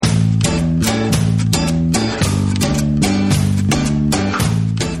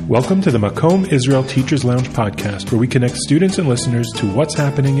Welcome to the Makom Israel Teachers Lounge podcast, where we connect students and listeners to what's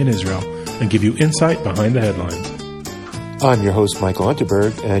happening in Israel and give you insight behind the headlines. I'm your host, Michael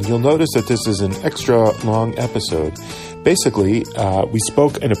Unterberg, and you'll notice that this is an extra long episode. Basically, we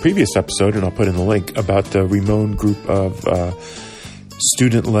spoke in a previous episode, and I'll put in the link, about the Rimon group of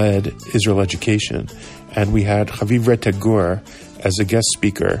student-led Israel education, and we had Haviv Rettig as a guest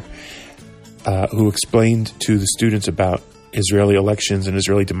speaker who explained to the students about Israeli elections and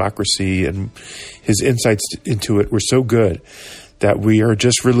Israeli democracy, and his insights into it were so good that we are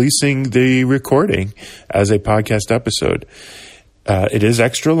just releasing the recording as a podcast episode. It is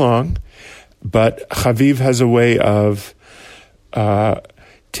extra long, but Haviv has a way of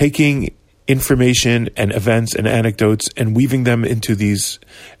taking information and events and anecdotes and weaving them into these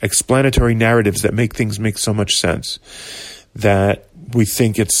explanatory narratives that make things make so much sense that we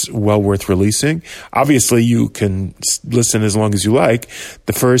think it's well worth releasing. Obviously, you can listen as long as you like.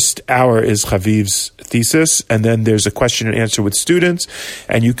 The first hour is Haviv's thesis, and then there's a question and answer with students,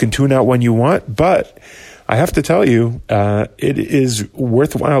 and you can tune out when you want. But I have to tell you, it is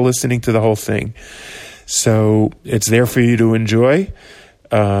worthwhile listening to the whole thing. So it's there for you to enjoy.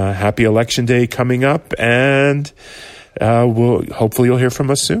 Happy Election Day coming up, and hopefully you'll hear from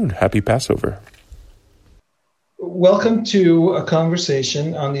us soon. Happy Passover. Welcome to a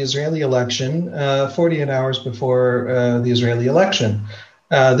conversation on the Israeli election, 48 hours before the Israeli election.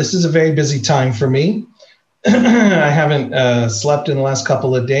 This is a very busy time for me. I haven't slept in the last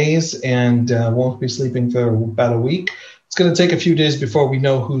couple of days and won't be sleeping for about a week. It's going to take a few days before we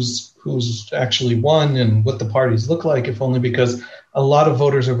know who's actually won and what the parties look like, if only because a lot of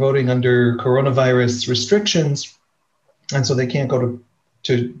voters are voting under coronavirus restrictions, and so they can't go to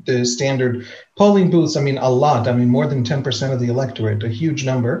the standard polling booths. I mean, a lot. I mean, more than 10% of the electorate, a huge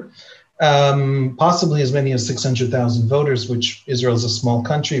number, possibly as many as 600,000 voters, which Israel is a small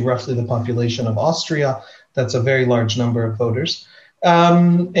country, roughly the population of Austria. That's a very large number of voters.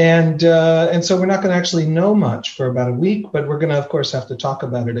 And so we're not going to actually know much for about a week, but we're going to, of course, have to talk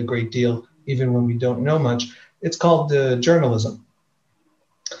about it a great deal, even when we don't know much. It's called journalism.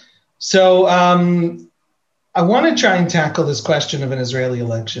 So I want to try and tackle this question of an Israeli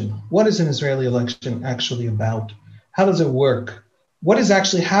election. What is an Israeli election actually about? How does it work? What is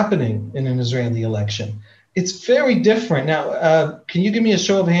actually happening in an Israeli election? It's very different. Now, can you give me a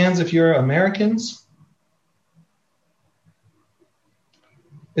show of hands if you're Americans?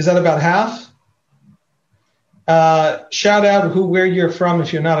 Is that about half? Shout out where you're from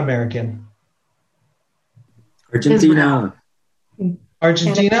if you're not American. Argentina.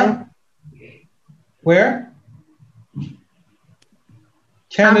 Argentina? Where?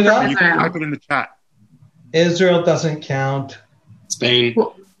 Canada? You can type it in the chat. Israel doesn't count. Spain.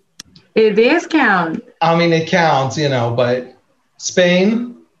 Well, it does count. I mean, it counts, but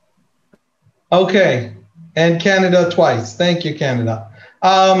Spain? Okay. And Canada twice. Thank you, Canada.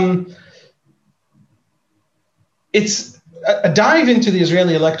 It's a dive into the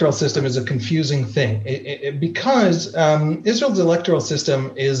Israeli electoral system is a confusing thing because Israel's electoral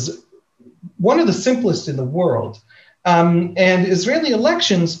system is one of the simplest in the world. And Israeli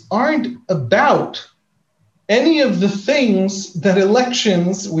elections aren't about any of the things that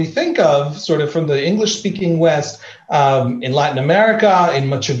elections we think of sort of from the English-speaking West, in Latin America, in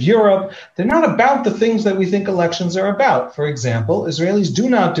much of Europe. They're not about the things that we think elections are about. For example, Israelis do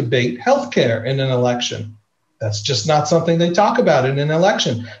not debate healthcare in an election. That's just not something they talk about in an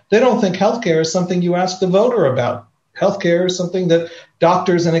election. They don't think healthcare is something you ask the voter about. Healthcare is something that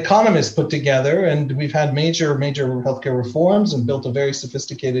doctors and economists put together, and we've had major healthcare reforms and built a very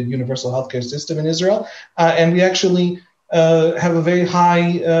sophisticated universal healthcare system in Israel. And we actually have a very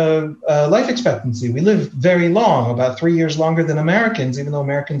high life expectancy. We live very long, about 3 years longer than Americans, even though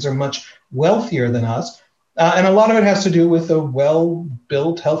Americans are much wealthier than us. And a lot of it has to do with a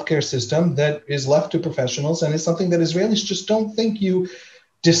well-built healthcare system that is left to professionals, and is something that Israelis just don't think you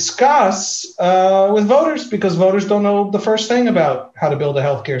discuss with voters, because voters don't know the first thing about how to build a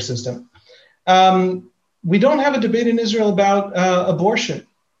healthcare system. We don't have a debate in Israel about abortion.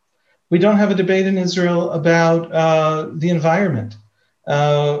 We don't have a debate in Israel about the environment.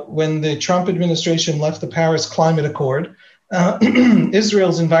 When the Trump administration left the Paris Climate Accord,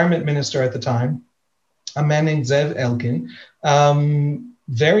 Israel's environment minister at the time, a man named Zev Elkin,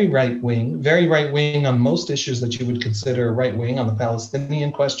 very right-wing on most issues that you would consider right-wing, on the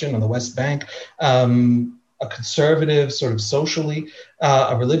Palestinian question, on the West Bank, a conservative, sort of socially,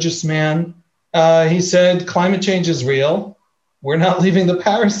 a religious man. He said, climate change is real. We're not leaving the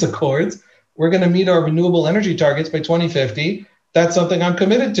Paris Accords. We're going to meet our renewable energy targets by 2050. That's something I'm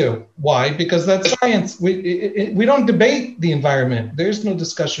committed to. Why? Because that's science. We don't debate the environment. There's no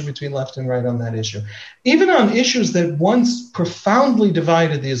discussion between left and right on that issue. Even on issues that once profoundly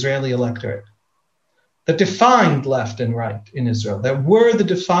divided the Israeli electorate, that defined left and right in Israel, that were the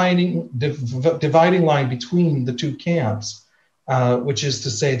dividing line between the two camps, which is to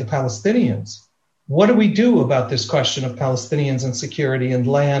say the Palestinians. What do we do about this question of Palestinians and security and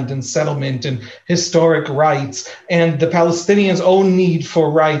land and settlement and historic rights and the Palestinians' own need for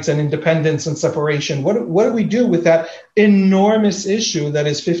rights and independence and separation? What do we do with that enormous issue that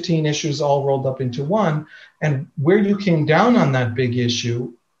is 15 issues all rolled up into one? And where you came down on that big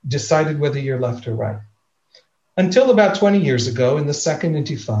issue decided whether you're left or right. Until about 20 years ago, in the Second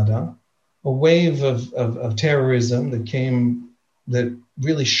Intifada, a wave of terrorism that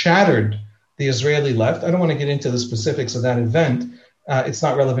really shattered the Israeli left. I don't want to get into the specifics of that event. It's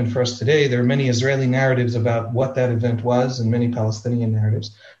not relevant for us today. There are many Israeli narratives about what that event was and many Palestinian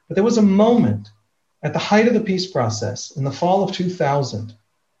narratives. But there was a moment at the height of the peace process in the fall of 2000,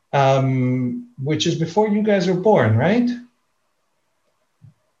 which is before you guys were born, right?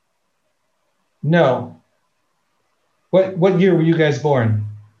 No. What year were you guys born?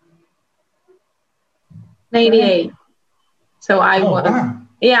 98. So I was. Wow.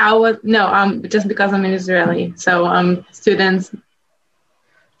 Yeah, I was. No, just because I'm an Israeli. So students.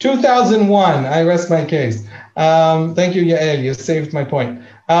 2001. I rest my case. Thank you, Yael. You saved my point.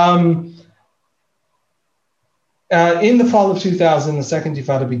 In the fall of 2000, the Second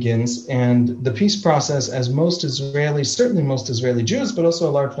Intifada begins, and the peace process, as most Israelis, certainly most Israeli Jews, but also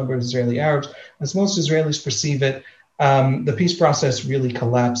a large number of Israeli Arabs, as most Israelis perceive it, the peace process really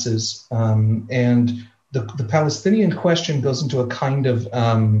collapses, and the Palestinian question goes into a kind of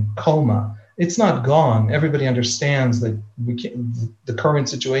coma. It's not gone. Everybody understands that the current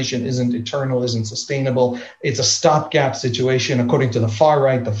situation isn't eternal, isn't sustainable. It's a stopgap situation, according to the far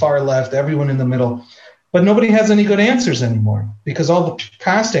right, the far left, everyone in the middle. But nobody has any good answers anymore, because all the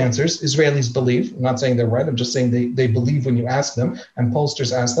past answers, Israelis believe, I'm not saying they're right, I'm just saying they believe when you ask them, and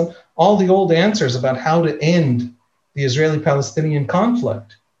pollsters ask them, all the old answers about how to end the Israeli-Palestinian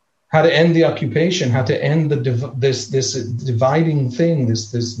conflict, how to end the occupation, how to end this dividing thing,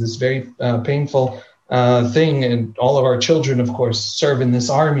 this very painful thing, and all of our children, of course, serve in this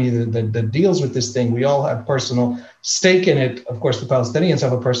army that deals with this thing. We all have personal stake in it. Of course, the Palestinians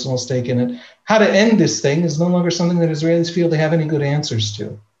have a personal stake in it. How to end this thing is no longer something that Israelis feel they have any good answers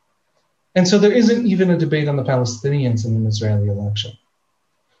to. And so there isn't even a debate on the Palestinians in an Israeli election.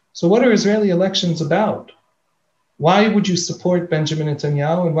 So what are Israeli elections about? Why would you support Benjamin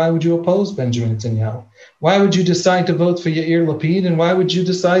Netanyahu, and why would you oppose Benjamin Netanyahu? Why would you decide to vote for Yair Lapid, and why would you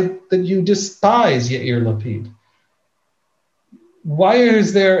decide that you despise Yair Lapid? Why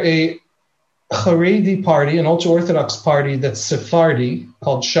is there a Haredi party, an ultra-Orthodox party that's Sephardi,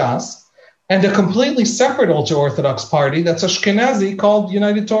 called Shas, and a completely separate ultra-Orthodox party that's Ashkenazi, called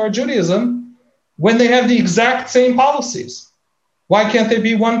United Torah Judaism, when they have the exact same policies? Why can't they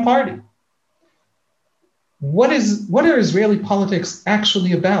be one party? What are Israeli politics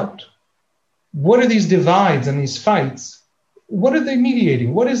actually about? What are these divides and these fights? What are they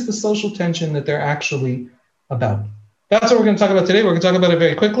mediating? What is the social tension that they're actually about? That's what we're going to talk about today. We're going to talk about it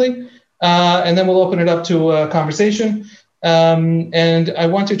very quickly, and then we'll open it up to a conversation. And I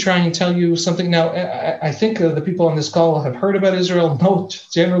want to try and tell you something now. I think the people on this call have heard about Israel, know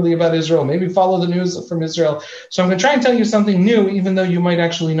generally about Israel, maybe follow the news from Israel. So I'm going to try and tell you something new, even though you might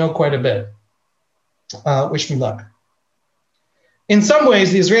actually know quite a bit. Wish me luck. In some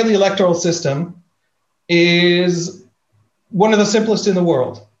ways, the Israeli electoral system is one of the simplest in the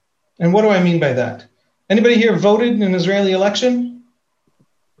world. And what do I mean by that? Anybody here voted in an Israeli election?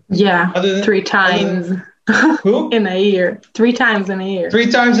 Yeah, 3 times. Who? In a year. 3 times in a year.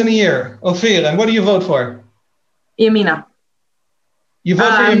 3 times in a year. Ophir, and what do you vote for? Yamina. You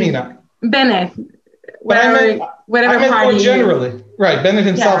vote for Yamina. Bennett. Whatever party. More generally. Right, Bennett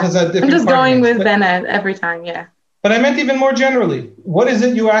himself has a different. I'm just going names, with Bennett every time, yeah. But I meant even more generally. What is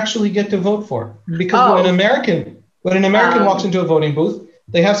it you actually get to vote for? Because when an American walks into a voting booth,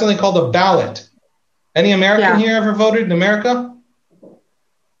 they have something called a ballot. Any American here ever voted in America?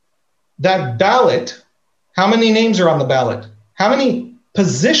 That ballot, how many names are on the ballot? How many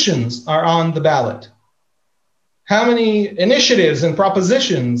positions are on the ballot? How many initiatives and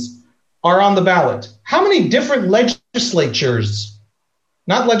propositions are on the ballot? How many different legislatures,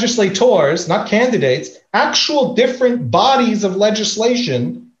 not legislators, not candidates, actual different bodies of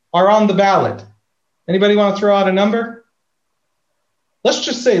legislation are on the ballot? Anybody want to throw out a number? Let's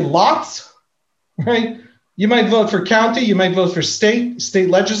just say lots, right? You might vote for county, you might vote for state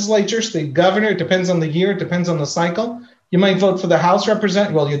legislature, state governor. It depends on the year, it depends on the cycle. You might vote for the House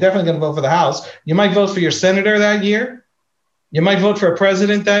representative. Well, you're definitely going to vote for the House. You might vote for your senator that year. You might vote for a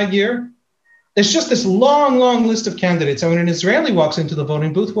president that year. It's just this long, long list of candidates. And when an Israeli walks into the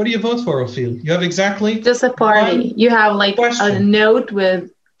voting booth, what do you vote for, Ophil? You have exactly just a party. You have like a note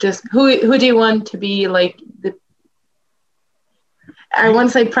with just who do you want to be like the. I want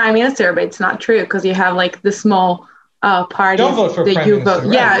to say prime minister, but it's not true because you have like the small party. Don't vote for that prime you minister. Vote.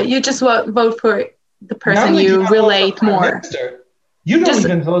 Right? Yeah, you just vote for the person you relate more. Minister, you don't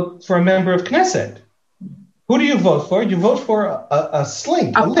even vote for a member of Knesset. Who do you vote for? You vote for a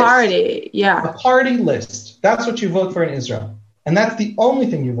slate, a party, yeah. A party list. That's what you vote for in Israel. And that's the only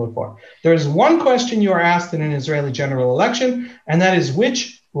thing you vote for. There is one question you are asked in an Israeli general election, and that is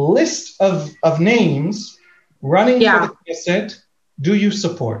which list of names running for the Knesset do you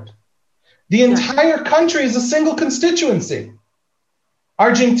support? The entire country is a single constituency.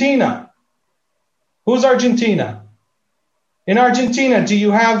 Argentina. Who's Argentina? In Argentina, do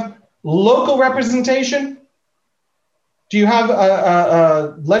you have local representation? Do you have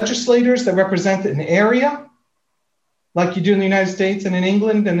legislators that represent an area, like you do in the United States and in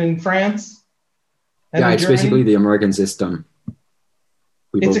England and in France? And it's basically the American system.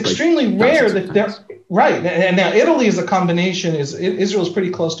 It's extremely rare that there. Right, and now Italy is a combination. Israel is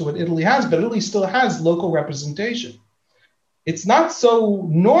pretty close to what Italy has, but Italy still has local representation. It's not so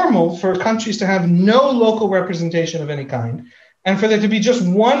normal for countries to have no local representation of any kind, and for there to be just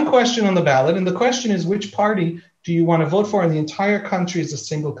one question on the ballot, and the question is which party do you want to vote for? And the entire country is a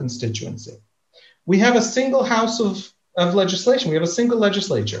single constituency. We have a single house of legislation. We have a single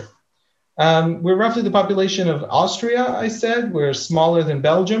legislature. We're roughly the population of Austria, I said. We're smaller than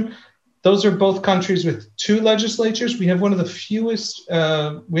Belgium. Those are both countries with two legislatures. We have one of the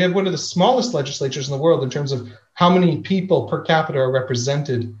smallest legislatures in the world in terms of how many people per capita are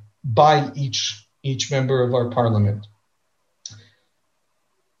represented by each member of our parliament.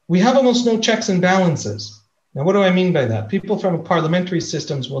 We have almost no checks and balances. Now, what do I mean by that? People from parliamentary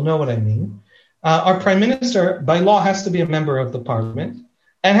systems will know what I mean. Our prime minister, by law, has to be a member of the parliament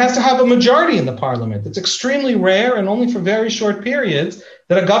and has to have a majority in the parliament. It's extremely rare and only for very short periods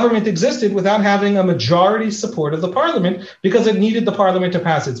that a government existed without having a majority support of the parliament because it needed the parliament to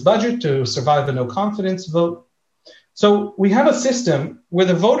pass its budget to survive a no confidence vote. So we have a system where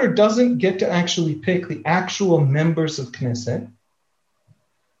the voter doesn't get to actually pick the actual members of Knesset.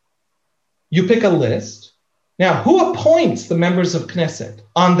 You pick a list. Now, who appoints the members of Knesset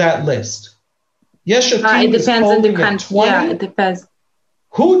on that list? Yesh Atid it depends on the country. Yeah, it depends.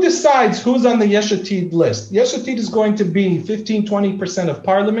 Who decides who's on the Yesh Atid list? Yesh Atid is going to be 15-20% of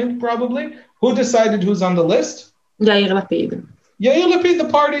parliament, probably. Who decided who's on the list? Yair Lapid. Yair Lapid, the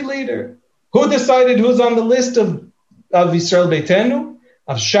party leader. Who decided who's on the list of Yisrael Beitenu,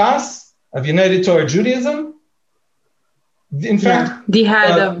 of Shas, of United Torah Judaism? In fact, the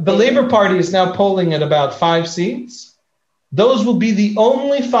head of the Labor Party is now polling at about 5 seats. Those will be the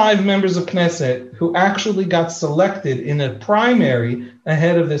only 5 members of Knesset who actually got selected in a primary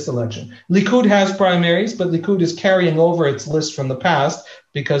ahead of this election. Likud has primaries, but Likud is carrying over its list from the past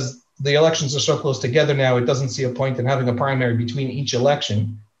because the elections are so close together now, it doesn't see a point in having a primary between each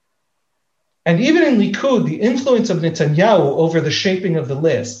election. And even in Likud, the influence of Netanyahu over the shaping of the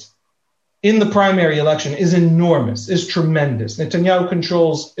list in the primary election is enormous, is tremendous. Netanyahu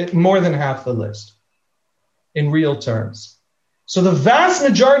controls more than half the list in real terms. So the vast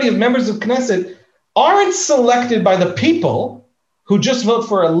majority of members of Knesset aren't selected by the people who just vote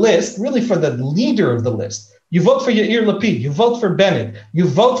for a list, really for the leader of the list. You vote for Yair Lapid, you vote for Bennett, you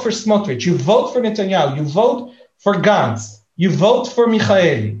vote for Smotrich, you vote for Netanyahu, you vote for Gantz, you vote for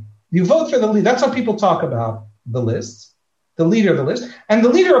Michaeli, you vote for the leader. That's how people talk about the lists, the leader of the list. And the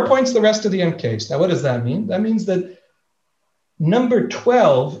leader appoints the rest of the MKs. Now, what does that mean? That means that number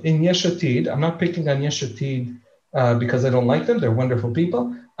 12 in Yesh Atid, I'm not picking on Yesh Atid because I don't like them. They're wonderful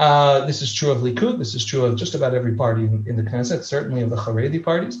people. This is true of Likud. This is true of just about every party in the Knesset, certainly of the Haredi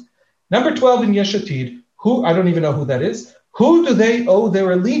parties. Number 12 in Yesh Atid, who, I don't even know who that is. Who do they owe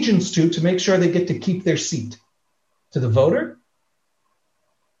their allegiance to make sure they get to keep their seat? To the voter?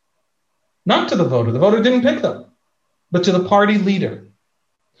 Not to the voter. The voter didn't pick them, but to the party leader.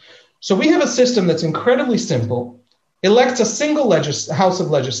 So we have a system that's incredibly simple, elects a single house of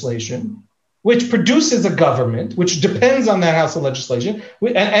legislation, which produces a government, which depends on that house of legislation,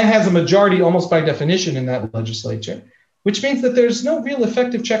 and has a majority almost by definition in that legislature, which means that there's no real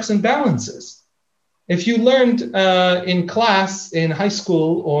effective checks and balances. If you learned in class, in high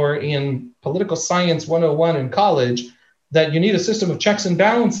school, or in political science 101 in college, that you need a system of checks and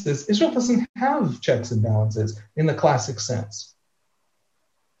balances, Israel doesn't have checks and balances in the classic sense.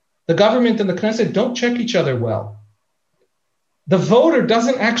 The government and the Knesset don't check each other well. the voter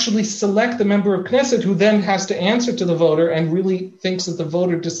doesn't actually select the member of Knesset who then has to answer to the voter and really thinks that the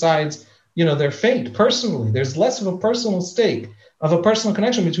voter decides, their fate personally. There's less of a personal stake, of a personal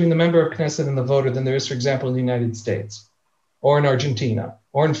connection between the member of Knesset and the voter than there is, for example, in the United States, or in Argentina,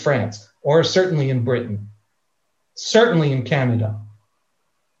 or in France, or certainly in Britain, certainly in Canada.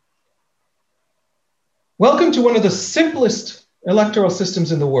 Welcome to one of the simplest electoral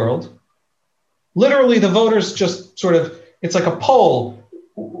systems in the world. Literally, the voters just it's like a poll.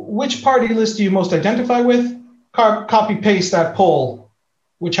 Which party list do you most identify with? Copy paste that poll,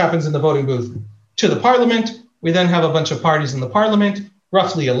 which happens in the voting booth, to the parliament. We then have a bunch of parties in the parliament,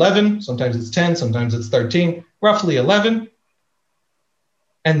 roughly 11. Sometimes it's 10, sometimes it's 13, roughly 11.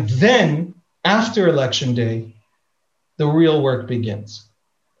 And then, after election day, the real work begins.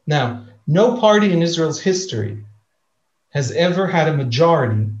 Now, no party in Israel's history has ever had a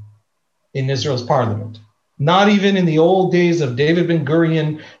majority in Israel's parliament. Not even in the old days of David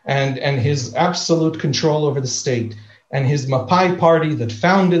Ben-Gurion and his absolute control over the state, and his Mapai party that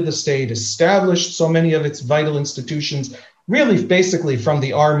founded the state, established so many of its vital institutions, really basically from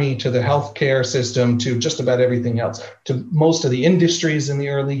the army to the healthcare system to just about everything else, to most of the industries in the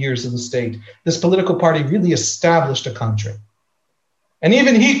early years of the state. This political party really established a country. And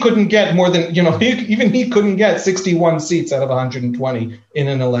even he couldn't get more than, even he couldn't get 61 seats out of 120 in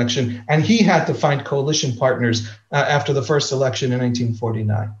an election. And he had to find coalition partners after the first election in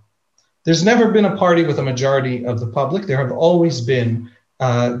 1949. There's never been a party with a majority of the public. There have always been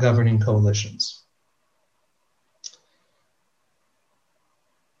governing coalitions.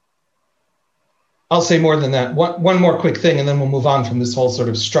 I'll say more than that. One more quick thing, and then we'll move on from this whole sort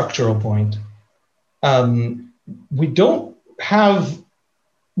of structural point.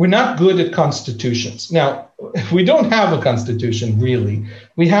 We're not good at constitutions. Now, we don't have a constitution, really.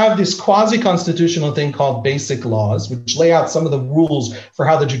 We have this quasi-constitutional thing called basic laws, which lay out some of the rules for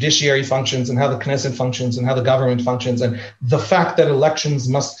how the judiciary functions and how the Knesset functions and how the government functions and the fact that elections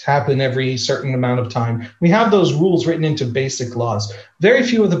must happen every certain amount of time. We have those rules written into basic laws. Very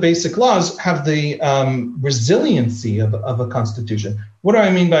few of the basic laws have the resiliency of a constitution. What do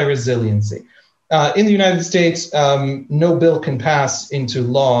I mean by resiliency? In the United States, no bill can pass into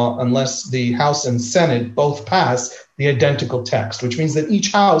law unless the House and Senate both pass the identical text, which means that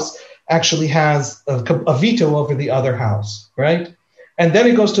each house actually has a veto over the other house, right? And then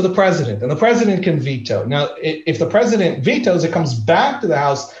it goes to the president, and the president can veto. Now, if the president vetoes, it comes back to the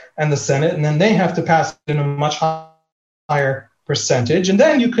House and the Senate, and then they have to pass it in a much higher percentage. And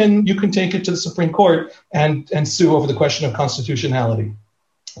then you can take it to the Supreme Court and sue over the question of constitutionality.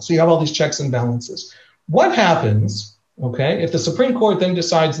 So you have all these checks and balances. What happens, if the Supreme Court then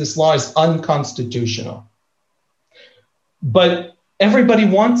decides this law is unconstitutional, but everybody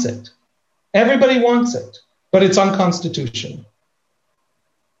wants it? Everybody wants it, but it's unconstitutional.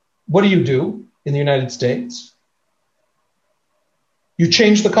 What do in the United States? You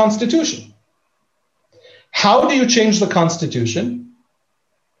change the Constitution. How do you change the Constitution?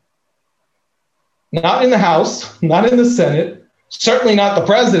 Not in the House, not in the Senate, certainly not the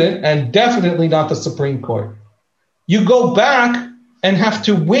president, and definitely not the Supreme Court. You go back and have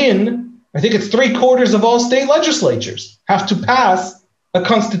to win, I think it's 3/4 of all state legislatures have to pass a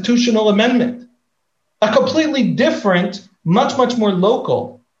constitutional amendment, a completely different, much, much more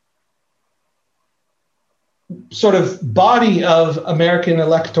local sort of body of the American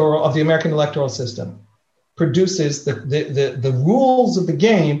electoral system produces the rules of the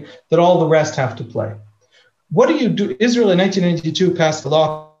game that all the rest have to play. What do you do? Israel in 1992 passed a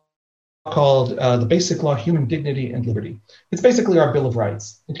law called the Basic Law, Human Dignity and Liberty. It's basically our Bill of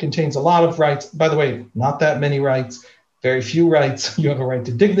Rights. It contains a lot of rights. By the way, not that many rights, very few rights. You have a right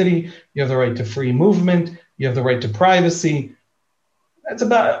to dignity. You have the right to free movement. You have the right to privacy. That's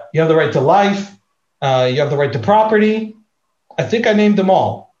about it. You have the right to life. You have the right to property. I think I named them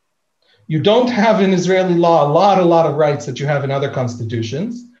all. You don't have in Israeli law a lot of rights that you have in other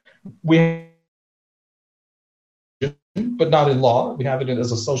constitutions. But not in law. We have it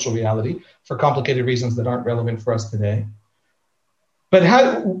as a social reality for complicated reasons that aren't relevant for us today. But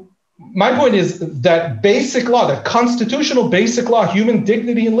my point is that basic law, that constitutional basic law, human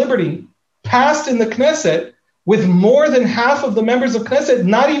dignity and liberty, passed in the Knesset with more than half of the members of Knesset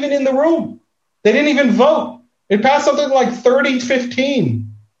not even in the room. They didn't even vote. It passed something like 30-15.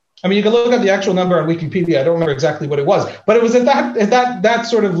 I mean, you can look at the actual number on Wikipedia. I don't remember exactly what it was, but it was at that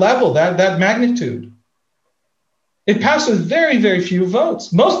sort of level, that magnitude. It passed with very, very few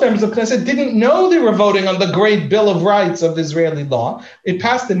votes. Most members of Knesset didn't know they were voting on the great Bill of Rights of Israeli law. It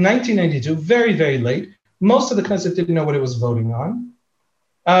passed in 1992, very, very late. Most of the Knesset didn't know what it was voting on.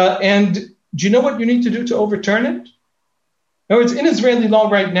 And do you know what you need to do to overturn it? In other words, in Israeli law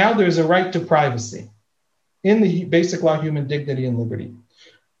right now, there's a right to privacy in the basic law, human dignity and liberty.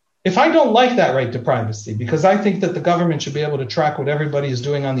 If I don't like that right to privacy, because I think that the government should be able to track what everybody is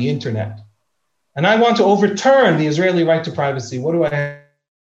doing on the internet, and I want to overturn the Israeli right to privacy, what do I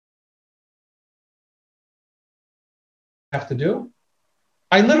have to do?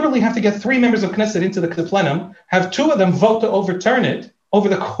 I literally have to get 3 members of Knesset into the plenum, have 2 of them vote to overturn it over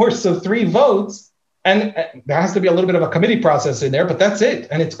the course of 3 votes, and there has to be a little bit of a committee process in there, but that's it,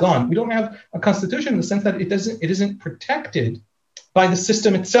 and it's gone. We don't have a constitution in the sense that it isn't protected by the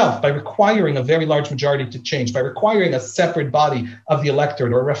system itself, by requiring a very large majority to change, by requiring a separate body of the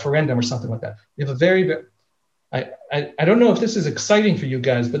electorate or a referendum or something like that. We have a very I don't know if this is exciting for you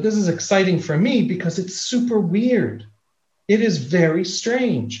guys, but this is exciting for me because it's super weird. It is very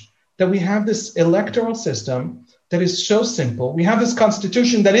strange that we have this electoral system that is so simple. We have this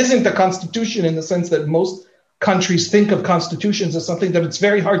constitution that isn't the constitution in the sense that most countries think of constitutions as something that it's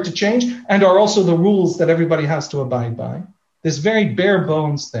very hard to change and are also the rules that everybody has to abide by. This very bare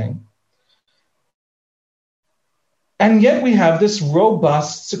bones thing. And yet we have this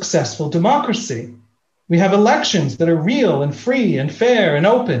robust, successful democracy. We have elections that are real and free and fair and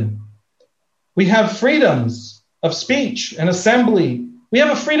open. We have freedoms of speech and assembly. We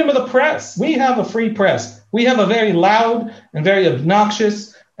have a freedom of the press. We have a free press. We have a very loud and very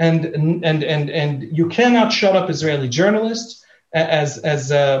obnoxious and you cannot shut up Israeli journalists,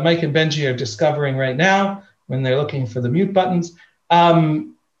 as Mike and Benji are discovering right now when they're looking for the mute buttons.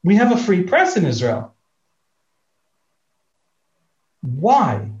 We have a free press in Israel.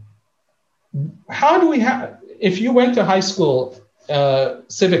 Why? How do we have, if you went to high school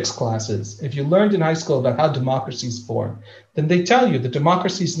civics classes, if you learned in high school about how democracies form, then they tell you that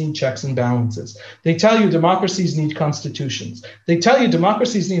democracies need checks and balances. They tell you democracies need constitutions. They tell you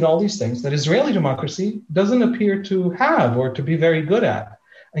democracies need all these things that Israeli democracy doesn't appear to have or to be very good at.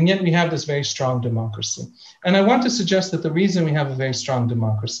 And yet we have this very strong democracy. And I want to suggest that the reason we have a very strong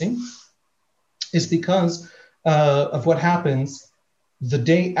democracy is because of what happens the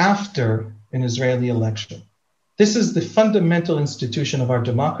day after an Israeli election. This is the fundamental institution of our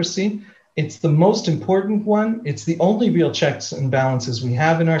democracy. It's the most important one. It's the only real checks and balances we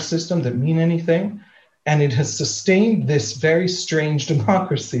have in our system that mean anything. And it has sustained this very strange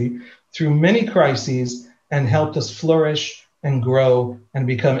democracy through many crises and helped us flourish and grow and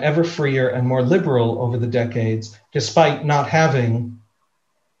become ever freer and more liberal over the decades, despite not having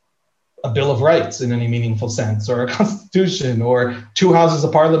a Bill of Rights in any meaningful sense, or a constitution, or 2 houses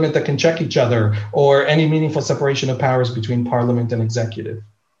of parliament that can check each other, or any meaningful separation of powers between parliament and executive.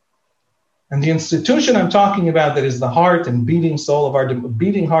 And the institution I'm talking about that is the heart and beating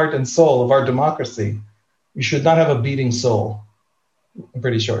heart and soul of our democracy, we should not have a beating soul, I'm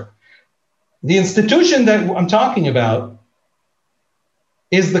pretty sure. The institution that I'm talking about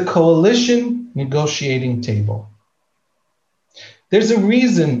is the coalition negotiating table. There's a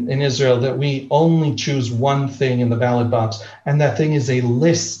reason in Israel that we only choose one thing in the ballot box, and that thing is a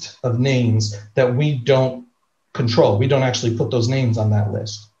list of names that we don't control. We don't actually put those names on that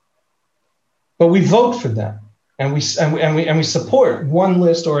list. But we vote for them, and we support one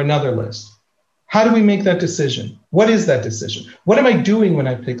list or another list. How do we make that decision? What is that decision? What am I doing when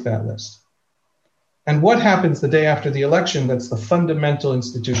I pick that list? And what happens the day after the election? That's the fundamental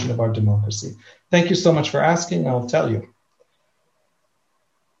institution of our democracy. Thank you so much for asking. I'll tell you.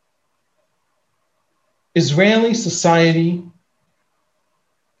 Israeli society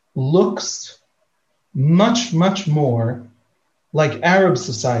looks much, much more like Arab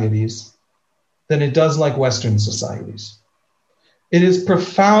societies than it does like Western societies. It is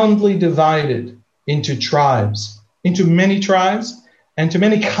profoundly divided into tribes, into many tribes, and to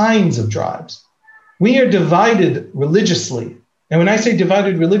many kinds of tribes. We are divided religiously. And when I say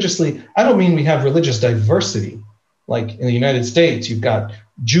divided religiously, I don't mean we have religious diversity. Like in the United States, you've got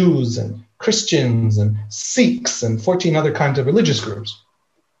Jews and Christians and Sikhs and 14 other kinds of religious groups.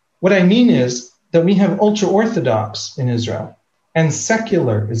 What I mean is that we have ultra-Orthodox in Israel and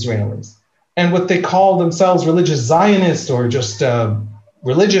secular Israelis and what they call themselves religious Zionists or just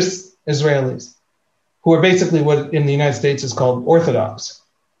religious Israelis, who are basically what in the United States is called Orthodox.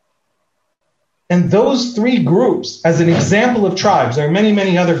 And those 3 groups, as an example of tribes, there are many,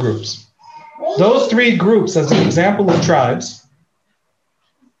 many other groups. Those 3 groups, as an example of tribes,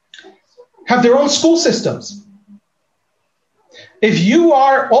 have their own school systems. If you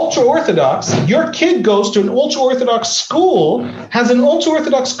are ultra-Orthodox, your kid goes to an ultra-Orthodox school, has an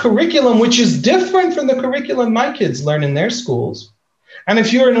ultra-Orthodox curriculum, which is different from the curriculum my kids learn in their schools. And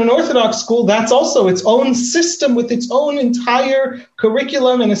if you're in an Orthodox school, that's also its own system with its own entire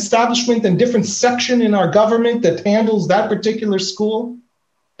curriculum and establishment and different section in our government that handles that particular school,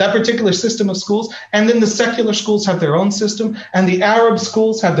 that particular system of schools. And then the secular schools have their own system, and the Arab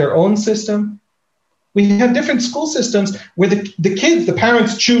schools have their own system. We have different school systems where the kids, the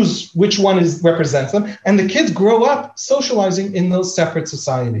parents choose which one represents them, and the kids grow up socializing in those separate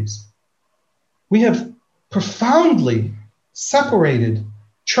societies. We have profoundly separated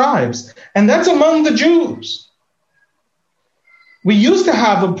tribes, and that's among the Jews. We used to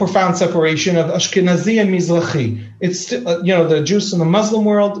have a profound separation of Ashkenazi and Mizrahi. It's the Jews in the Muslim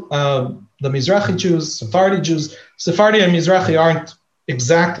world, the Mizrahi Jews, Sephardi Jews. Sephardi and Mizrahi aren't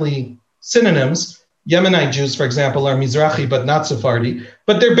exactly synonyms. Yemenite Jews, for example, are Mizrahi but not Sephardi,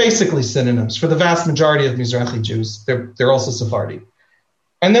 but they're basically synonyms. For the vast majority of Mizrahi Jews, they're also Sephardi.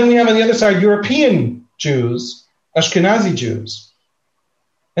 And then we have on the other side European Jews, Ashkenazi Jews.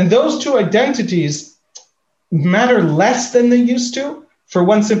 And those two identities matter less than they used to for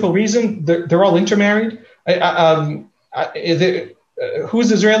one simple reason. They're all intermarried.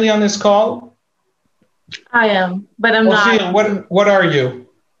 Who's Israeli on this call? I am, but I'm not. What are you?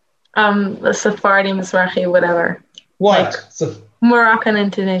 The Sephardi, Mizrahi, whatever. What? Like Moroccan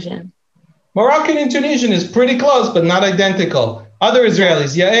and Tunisian. Moroccan and Tunisian is pretty close, but not identical. Other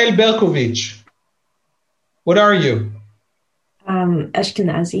Israelis, Yael Berkovich. What are you?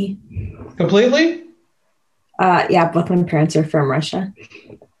 Ashkenazi. Completely? Yeah, both my parents are from Russia.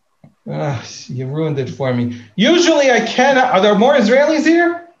 You ruined it for me. Usually I cannot. Are there more Israelis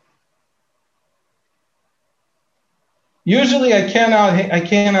here? Usually I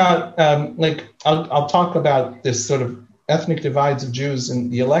cannot, I'll talk about this sort of ethnic divides of Jews in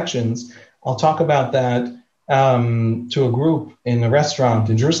the elections. I'll talk about that to a group in a restaurant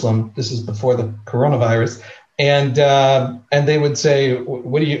in Jerusalem. This is before the coronavirus. And they would say,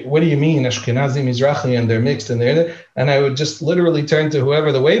 what do you mean, Ashkenazi, Mizrahi, and they're mixed and they're, and I would just literally turn to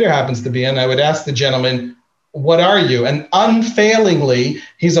whoever the waiter happens to be, and I would ask the gentleman, what are you? And unfailingly,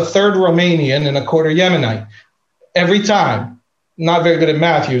 he's a third Romanian and a quarter Yemenite. Every time. Not very good at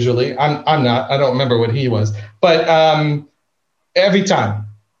math usually. I'm not. I don't remember what he was. But every time.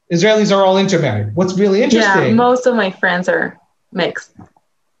 Israelis are all intermarried. What's really interesting. Yeah, most of my friends are mixed.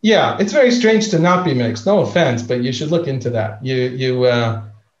 Yeah, it's very strange to not be mixed. No offense, but you should look into that.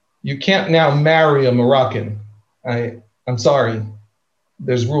 You can't now marry a Moroccan. I'm sorry.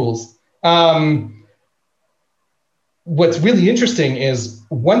 There's rules. What's really interesting is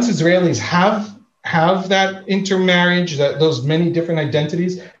once Israelis have that intermarriage, those many different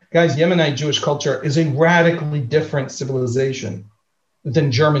identities, guys, Yemenite Jewish culture is a radically different civilization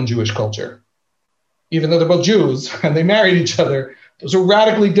than German Jewish culture. Even though they're both Jews and they married each other, those are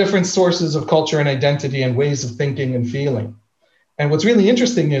radically different sources of culture and identity and ways of thinking and feeling. And what's really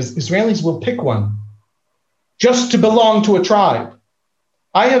interesting is Israelis will pick one just to belong to a tribe.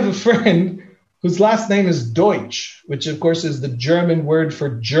 I have a friend whose last name is Deutsch, which of course is the German word for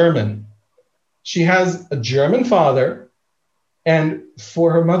German. She has a German father, and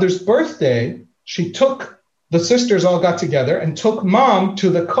for her mother's birthday, the sisters all got together and took mom to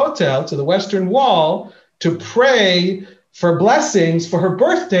the Kotel, to the Western Wall, to pray for blessings for her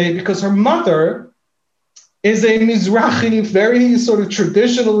birthday because her mother is a Mizrahi, very sort of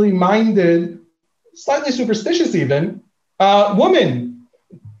traditionally minded, slightly superstitious even, woman.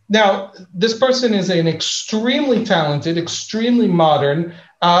 Now, this person is an extremely talented, extremely modern,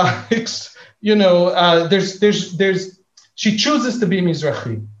 she chooses to be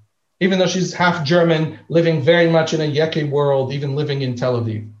Mizrahi, even though she's half German, living very much in a Yeke world, even living in Tel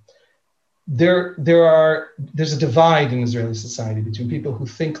Aviv. There's a divide in Israeli society between people who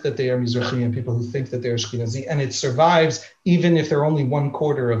think that they are Mizrahi and people who think that they're Ashkenazi, and it survives even if they're only one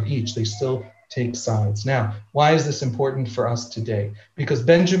quarter of each. They still take sides. Now, why is this important for us today? Because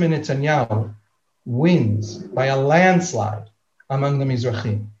Benjamin Netanyahu wins by a landslide among the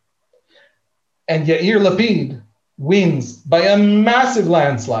Mizrahim. And Yair Lapid wins by a massive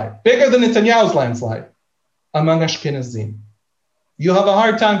landslide, bigger than Netanyahu's landslide, among Ashkenazim. You have a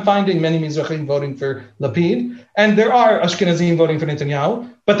hard time finding many Mizrahim voting for Lapid, and there are Ashkenazim voting for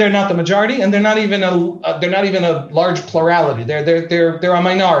Netanyahu, but they're not the majority, and they're not even a large plurality. They're a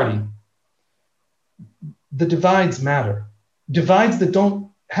minority. The divides matter. Divides that don't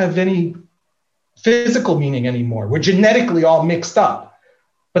have any physical meaning anymore. We're genetically all mixed up.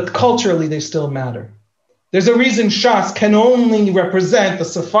 But culturally, they still matter. There's a reason Shas can only represent the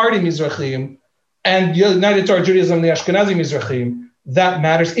Sephardi Mizrahim and United Torah Judaism, the Ashkenazi Mizrahim. That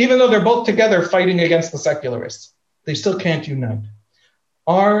matters. Even though they're both together fighting against the secularists, they still can't unite.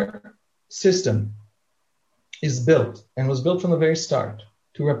 Our system is built, and was built from the very start,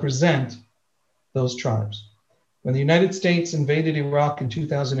 to represent those tribes. When the United States invaded Iraq in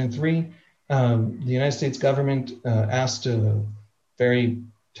 2003, the United States government asked a very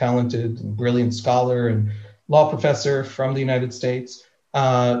talented and brilliant scholar and law professor from the United States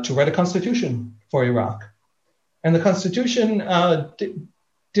to write a constitution for Iraq. And the constitution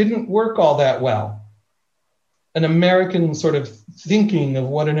didn't work all that well. An American sort of thinking of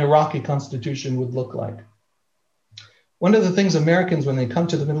what an Iraqi constitution would look like. One of the things Americans, when they come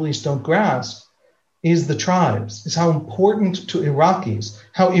to the Middle East, don't grasp is the tribes, is how important to Iraqis,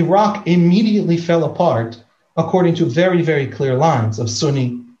 how Iraq immediately fell apart according to very, very clear lines of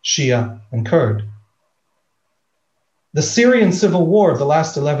Sunni, Shia, and Kurd. The Syrian civil war of the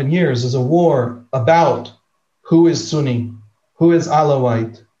last 11 years is a war about who is Sunni, who is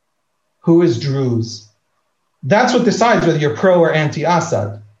Alawite, who is Druze. That's what decides whether you're pro or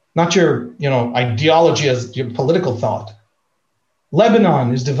anti-Assad, not your ideology as your political thought.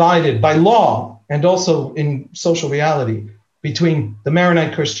 Lebanon is divided by law and also in social reality between the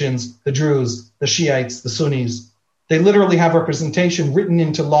Maronite Christians, the Druze, the Shiites, the Sunnis. They literally have representation written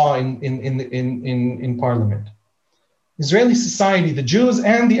into law in parliament. Israeli society, the Jews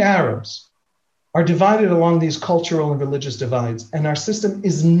and the Arabs, are divided along these cultural and religious divides, and our system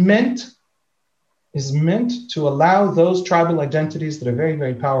is meant to allow those tribal identities that are very,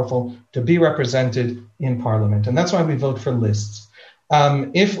 very powerful to be represented in parliament. And that's why we vote for lists.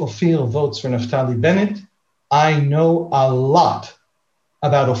 If Ophir votes for Naftali Bennett, I know a lot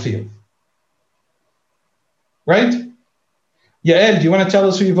about Ophir. Right? Yael, do you want to tell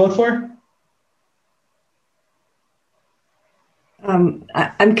us who you vote for?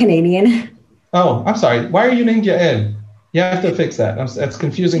 I'm Canadian. Oh, I'm sorry. Why are you named Yael? You have to fix that. That's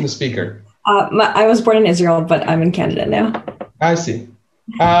confusing the speaker. I was born in Israel, but I'm in Canada now. I see.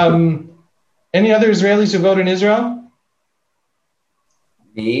 Any other Israelis who vote in Israel?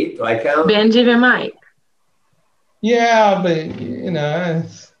 Me? Do I count? Benji and Mike. Yeah, but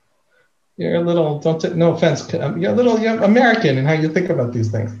you're a little. No offense. You're a little American in how you think about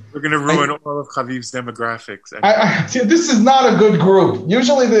these things. We're going to ruin all of Haviv's demographics. This is not a good group.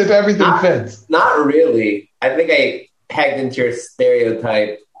 Usually, everything fits. Not really. I think I pegged into your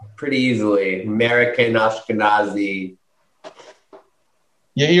stereotype pretty easily. American, Ashkenazi.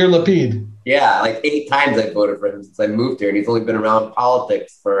 Yair Lapid. Yeah, like 8 times I voted for him since I moved here, and he's only been around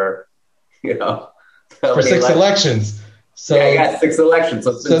politics for, for 6 elections. So yeah, I got 6 elections.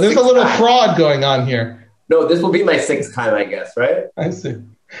 So there's a little fraud going on here. No, this will be my 6th time, I guess, right? I see.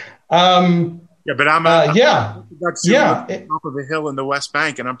 Yeah, but I'm top of a hill in the West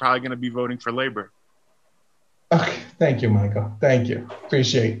Bank, and I'm probably going to be voting for Labor. Okay, thank you, Michael. Thank you.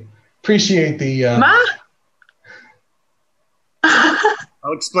 Appreciate the.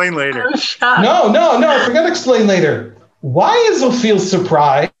 I'll explain later. No. Forget explain later. Why is Ophir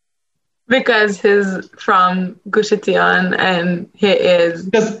surprised? Because he's from Gush Etzion and he is.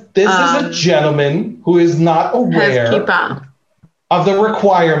 Because this is a gentleman who is not aware of the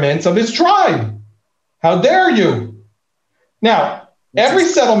requirements of his tribe. How dare you? Now, every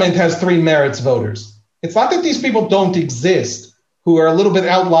settlement has 3 merits voters. It's not that these people don't exist, who are a little bit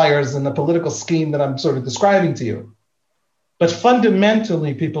outliers in the political scheme that I'm sort of describing to you. But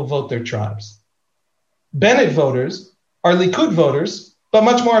fundamentally, people vote their tribes. Bennett voters are Likud voters, but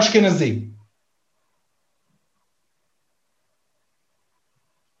much more Ashkenazi.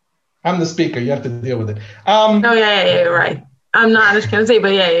 I'm the speaker. You have to deal with it. You're right. I'm not Ashkenazi,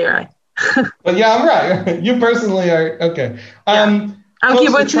 but you're right. But yeah, I'm right. You personally are, okay. I'm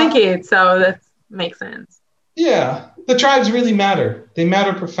kibbutz nikid, so that makes sense. Yeah, the tribes really matter. They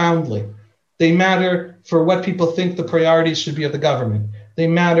matter profoundly. They matter for what people think the priorities should be of the government. They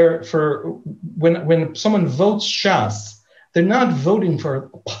matter for when someone votes Shas, they're not voting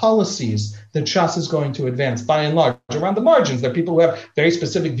for policies that Shas is going to advance, by and large. Around the margins, there are people who have very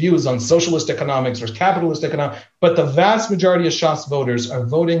specific views on socialist economics or capitalist economics, but the vast majority of Shas voters are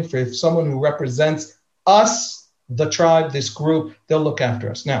voting for someone who represents us, the tribe, this group. They'll look after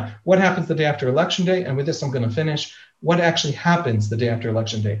us. Now, what happens the day after Election Day? And with this, I'm going to finish. What actually happens the day after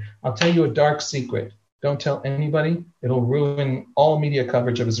Election Day? I'll tell you a dark secret. Don't tell anybody. It'll ruin all media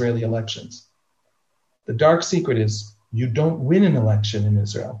coverage of Israeli elections. The dark secret is you don't win an election in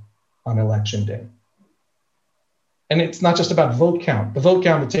Israel on Election Day. And it's not just about vote count. The vote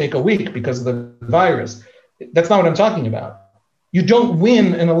count will take a week because of the virus. That's not what I'm talking about. You don't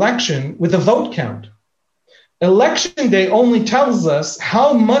win an election with a vote count. Election Day only tells us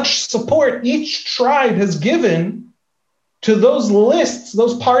how much support each tribe has given to those lists,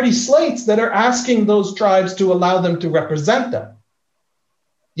 those party slates that are asking those tribes to allow them to represent them.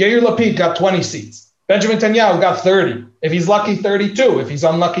 Yair Lapid got 20 seats. Benjamin Netanyahu got 30. If he's lucky, 32. If he's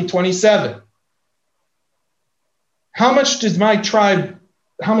unlucky, 27. How much did my tribe,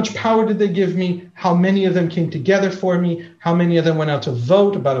 how much power did they give me? How many of them came together for me? How many of them went out to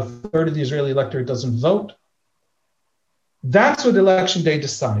vote? About a third of the Israeli electorate doesn't vote. That's what election day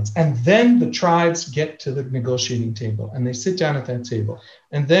decides. And then the tribes get to the negotiating table and they sit down at that table.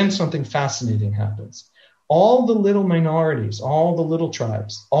 And then something fascinating happens. All the little minorities, all the little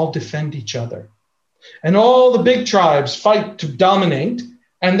tribes, all defend each other. And all the big tribes fight to dominate.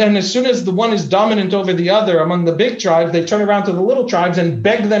 And then as soon as the one is dominant over the other among the big tribes, they turn around to the little tribes and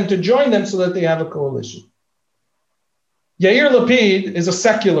beg them to join them so that they have a coalition. Yair Lapid is a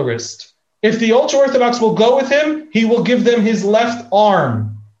secularist. If the ultra-Orthodox will go with him, he will give them his left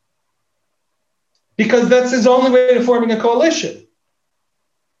arm. Because that's his only way to forming a coalition.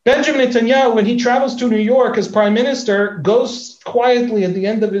 Benjamin Netanyahu, when he travels to New York as prime minister, goes quietly at the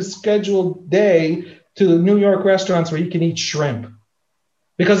end of his scheduled day to the New York restaurants where he can eat shrimp.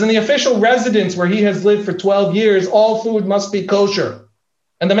 Because in the official residence where he has lived for 12 years, all food must be kosher.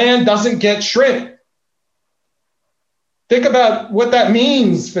 And the man doesn't get shrimp. Think about what that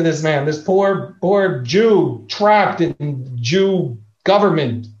means for this man, this poor Jew trapped in Jew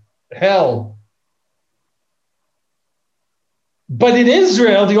government hell. But in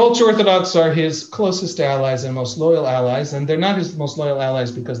Israel, the ultra-Orthodox are his closest allies and most loyal allies, and they're not his most loyal allies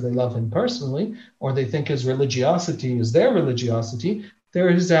because they love him personally, or they think his religiosity is their religiosity.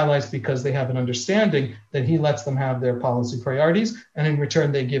 They're his allies because they have an understanding that he lets them have their policy priorities, and in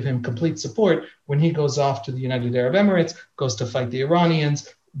return they give him complete support when he goes off to the United Arab Emirates, goes to fight the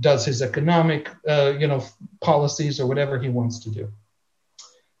Iranians, does his economic policies or whatever he wants to do.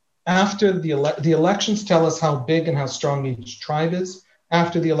 After the elections tell us how big and how strong each tribe is.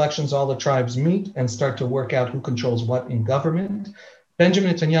 After the elections, all the tribes meet and start to work out who controls what in government.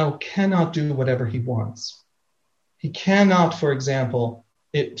 Benjamin Netanyahu cannot do whatever he wants. He cannot, for example,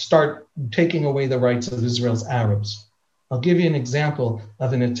 start taking away the rights of Israel's Arabs. I'll give you an example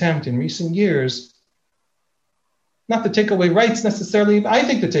of an attempt in recent years, not to take away rights necessarily. I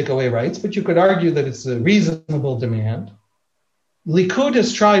think to take away rights, but you could argue that it's a reasonable demand. Likud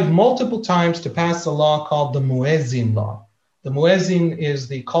has tried multiple times to pass a law called the Muezzin law. The Muezzin is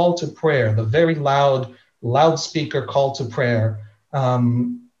the call to prayer, the very loud, loudspeaker call to prayer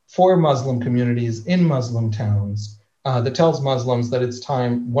for Muslim communities in Muslim towns that tells Muslims that it's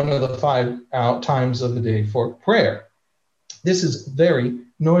time, one of the 5 times of the day for prayer. This is very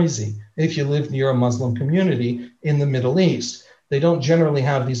noisy if you live near a Muslim community in the Middle East. They don't generally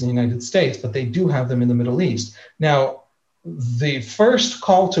have these in the United States, but they do have them in the Middle East. Now, the first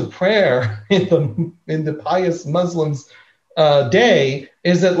call to prayer in the pious Muslims' day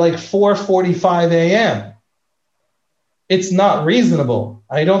is at like 4:45 a.m. It's not reasonable.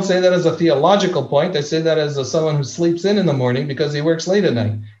 I don't say that as a theological point. I say that as someone who sleeps in the morning because he works late at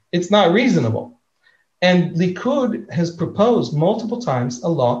night. It's not reasonable. And Likud has proposed multiple times a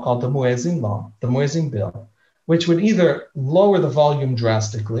law called the Muezzin law, the Muezzin bill, which would either lower the volume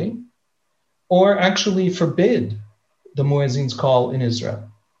drastically or actually forbid the Muezzin's call in Israel,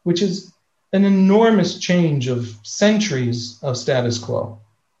 which is an enormous change of centuries of status quo.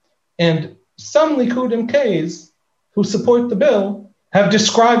 And some Likud MKs who support the bill have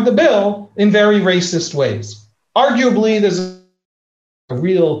described the bill in very racist ways. Arguably, there's a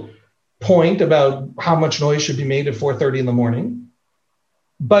real point about how much noise should be made at 4:30 in the morning.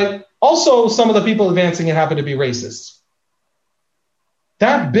 But also, some of the people advancing it happen to be racists.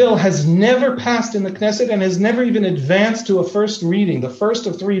 That bill has never passed in the Knesset and has never even advanced to a first reading, the first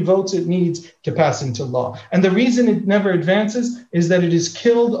of 3 votes it needs to pass into law. And the reason it never advances is that it is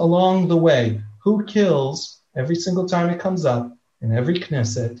killed along the way. Who kills every single time it comes up in every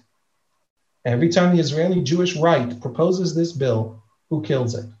Knesset? Every time the Israeli Jewish right proposes this bill, who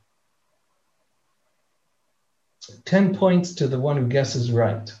kills it? 10 points to the one who guesses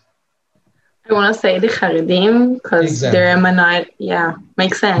right. I want to say the Haredim because they're a minority. Yeah,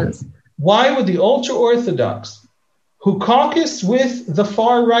 makes sense. Why would the ultra-Orthodox, who caucus with the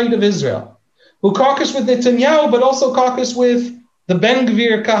far right of Israel, who caucus with Netanyahu, but also caucus with the Ben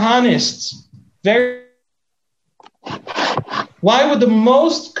Gvir Kahanists, why would the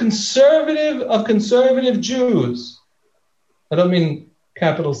most conservative of conservative Jews, I don't mean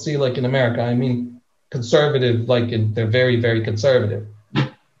capital C like in America, I mean conservative like they're very, very conservative.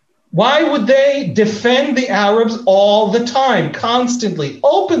 Why would they defend the Arabs all the time, constantly,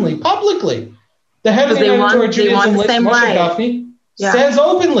 openly, publicly? The head of the United Judaism list, Moshe Gafni, says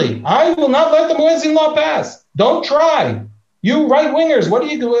openly, I will not let the Muezzin law pass. Don't try. You right-wingers, why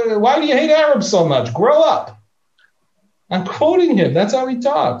do you hate Arabs so much? Grow up. I'm quoting him. That's how he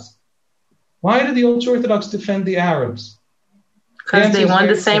talks. Why do the ultra Orthodox defend the Arabs? Because they want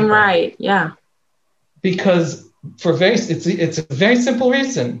the same right. Yeah. Because it's a very simple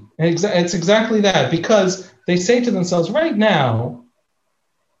reason. It's exactly that. Because they say to themselves, right now,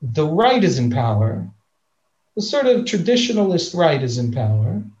 the right is in power. The sort of traditionalist right is in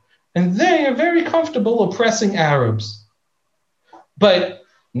power. And they are very comfortable oppressing Arabs. But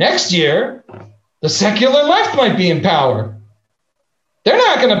next year, the secular left might be in power. They're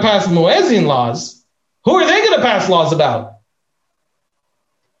not going to pass Muezzin laws. Who are they going to pass laws about?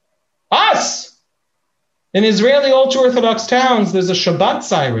 Us! In Israeli ultra-Orthodox towns, there's a Shabbat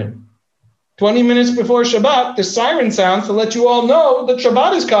siren. 20 minutes before Shabbat, the siren sounds to let you all know that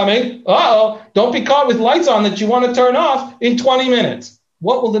Shabbat is coming. Uh-oh, don't be caught with lights on that you want to turn off in 20 minutes.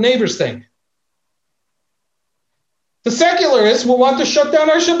 What will the neighbors think? The secularists will want to shut down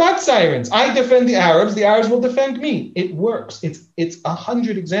our Shabbat sirens. I defend the Arabs will defend me. It works. It's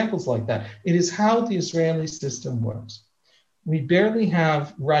 100 examples like that. It is how the Israeli system works. We barely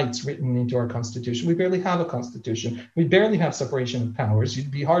have rights written into our constitution. We barely have a constitution. We barely have separation of powers. You'd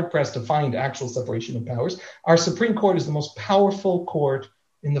be hard-pressed to find actual separation of powers. Our Supreme Court is the most powerful court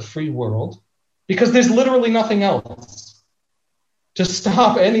in the free world because there's literally nothing else to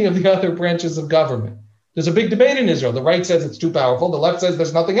stop any of the other branches of government. There's a big debate in Israel. The right says it's too powerful. The left says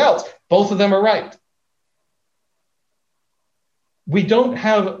there's nothing else. Both of them are right. We don't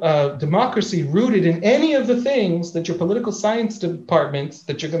have a democracy rooted in any of the things that your political science departments,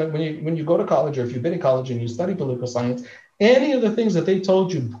 that you're going to, when you go to college, or if you've been in college and you study political science, any of the things that they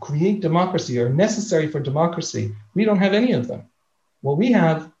told you create democracy or necessary for democracy, we don't have any of them. What we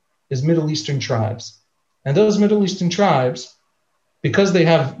have is Middle Eastern tribes. And those Middle Eastern tribes, because they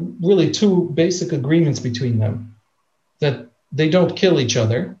have really two basic agreements between them, that they don't kill each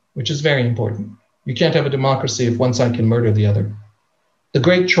other, which is very important. You can't have a democracy if one side can murder the other. The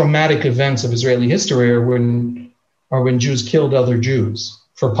great traumatic events of Israeli history are when Jews killed other Jews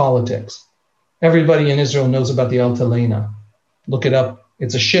for politics. Everybody in Israel knows about the Altalena. Look it up.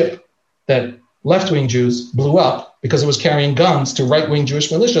 It's a ship that left-wing Jews blew up because it was carrying guns to right-wing Jewish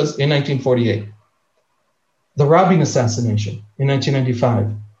militias in 1948. The Rabin assassination in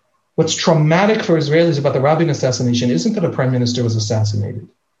 1995. What's traumatic for Israelis about the Rabin assassination isn't that a prime minister was assassinated.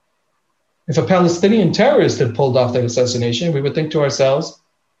 If a Palestinian terrorist had pulled off that assassination, we would think to ourselves,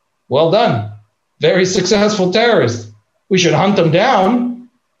 well done, very successful terrorist. We should hunt them down,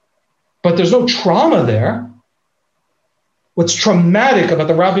 but there's no trauma there. What's traumatic about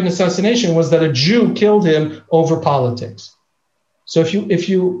the Rabin assassination was that a Jew killed him over politics. So if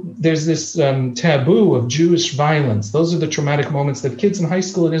you there's this taboo of Jewish violence. Those are the traumatic moments that kids in high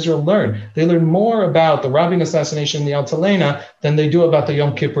school in Israel learn. They learn more about the Rabin assassination in the Altalena than they do about the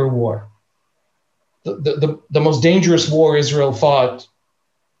Yom Kippur War. The most dangerous war Israel fought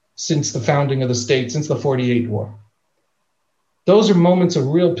since the founding of the state, since the 48 war. Those are moments of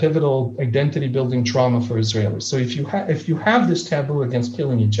real pivotal identity-building trauma for Israelis. So if you have this taboo against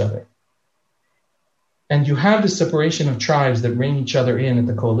killing each other, and you have the separation of tribes that rein each other in at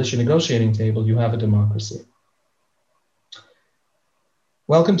the coalition negotiating table, you have a democracy.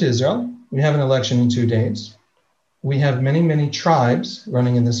 Welcome to Israel. We have an election in 2 days. We have many, many tribes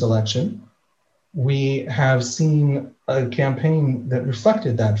running in this election. We have seen a campaign that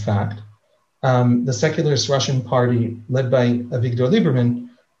reflected that fact. The secularist Russian party, led by Avigdor Lieberman,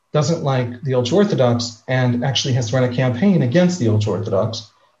 doesn't like the ultra-Orthodox and actually has run a campaign against the ultra-Orthodox.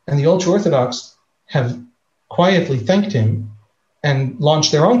 And the ultra-Orthodox have quietly thanked him and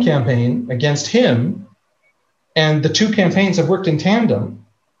launched their own campaign against him. And the two campaigns have worked in tandem,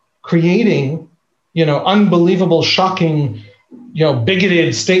 creating, unbelievable, shocking,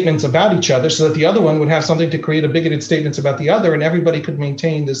 bigoted statements about each other so that the other one would have something to create a bigoted statements about the other. And everybody could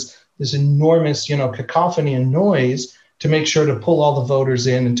maintain this enormous, cacophony and noise to make sure to pull all the voters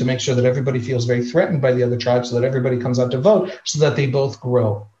in and to make sure that everybody feels very threatened by the other tribe so that everybody comes out to vote so that they both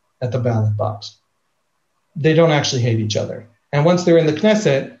grow at the ballot box. They don't actually hate each other. And once they're in the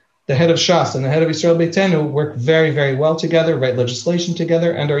Knesset, the head of Shas and the head of Yisrael Beitenu work very, very well together, write legislation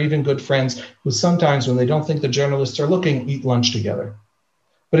together, and are even good friends who sometimes, when they don't think the journalists are looking, eat lunch together.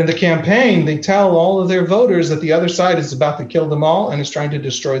 But in the campaign, they tell all of their voters that the other side is about to kill them all and is trying to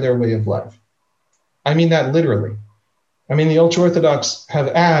destroy their way of life. I mean that literally. The ultra-Orthodox have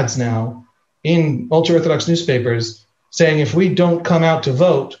ads now in ultra-Orthodox newspapers saying if we don't come out to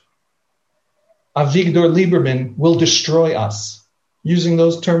vote, Avigdor Lieberman will destroy us, using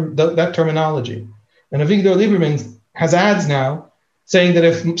that terminology. And Avigdor Lieberman has ads now saying that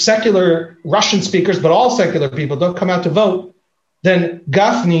if secular Russian speakers, but all secular people, don't come out to vote, then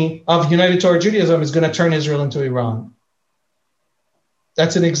Gafni of United Torah Judaism is going to turn Israel into Iran.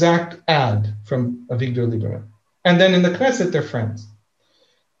 That's an exact ad from Avigdor Lieberman. And then in the Knesset, they're friends.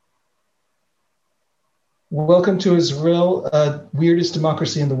 Welcome to Israel, weirdest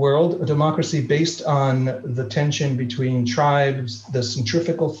democracy in the world, a democracy based on the tension between tribes, the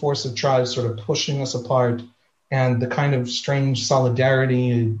centrifugal force of tribes sort of pushing us apart, and the kind of strange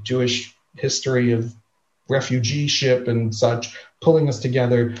solidarity, Jewish history of refugeeship and such, pulling us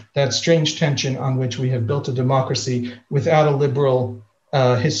together, that strange tension on which we have built a democracy without a liberal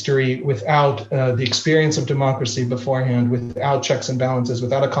history, without the experience of democracy beforehand, without checks and balances,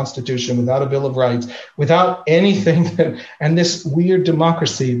 without a constitution, without a Bill of Rights, without anything. And this weird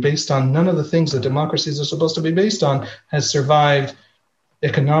democracy based on none of the things that democracies are supposed to be based on has survived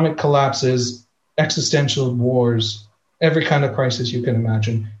economic collapses, existential wars, every kind of crisis you can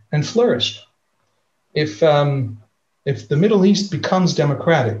imagine, and flourished. If the Middle East becomes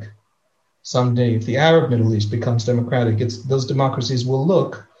democratic someday, if the Arab Middle East becomes democratic, those democracies will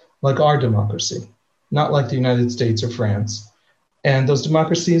look like our democracy, not like the United States or France. And those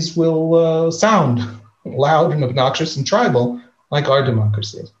democracies will sound loud and obnoxious and tribal like our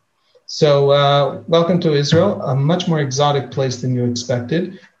democracy. So welcome to Israel, a much more exotic place than you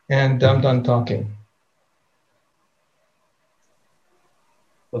expected. And I'm done talking.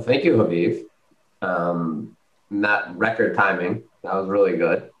 Well, thank you, Haviv. Not record timing. That was really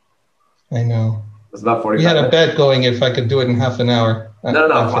good. I know. It was about 45 We had a minutes. bet going if I could do it in half an hour. No.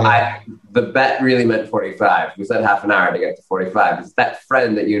 The bet really meant 45. We said half an hour to get to 45. It's that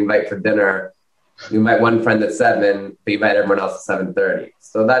friend that you invite for dinner. You invite one friend at 7, but you invite everyone else at 7:30.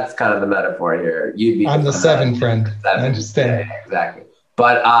 So that's kind of the metaphor here. I'm the 7 friend. 7. I understand. Yeah, exactly.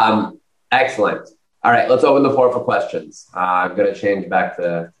 But excellent. All right, let's open the floor for questions. I'm going to change back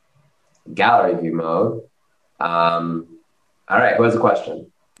to gallery view mode. All right, who has a question?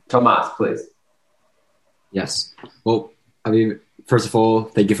 Tomas, please. Yes. Well, I mean, first of all,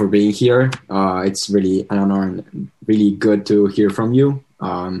 thank you for being here. It's really an honor and really good to hear from you.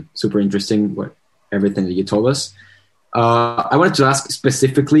 Super interesting everything that you told us. I wanted to ask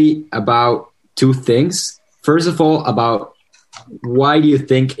specifically about 2 things. First of all, about why do you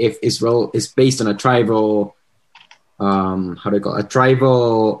think if Israel is based on a tribal, a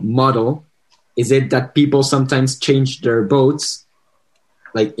tribal model, is it that people sometimes change their votes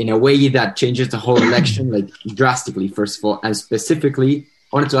like in a way that changes the whole election, like drastically, first of all? And specifically,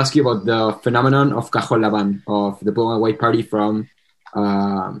 I wanted to ask you about the phenomenon of Kahol Lavan, of the blue and white party from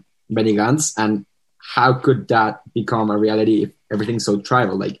Benny Gantz, and how could that become a reality if everything's so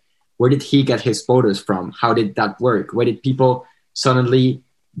tribal? Like, where did he get his voters from? How did that work? Why did people suddenly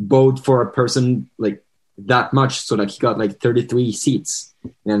vote for a person like that much so that he got like 33 seats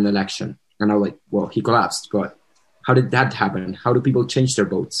in an election? And I was like, well, he collapsed, but how did that happen? How do people change their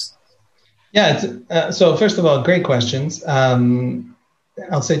votes? Yeah, so first of all, great questions.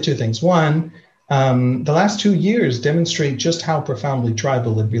 I'll say 2 things. One, the last 2 years demonstrate just how profoundly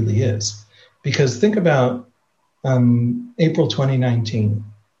tribal it really is. Because think about April 2019,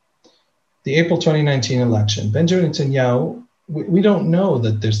 the April 2019 election. Benjamin Netanyahu, we don't know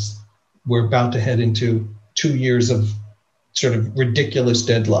that we're about to head into 2 years of sort of ridiculous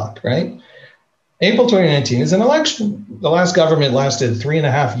deadlock, right? April 2019 is an election. The last government lasted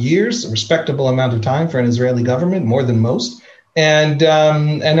 3.5 years, a respectable amount of time for an Israeli government, more than most. And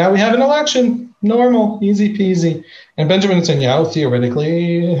now we have an election, normal, easy peasy. And Benjamin Netanyahu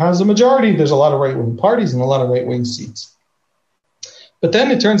theoretically has a majority. There's a lot of right-wing parties and a lot of right-wing seats. But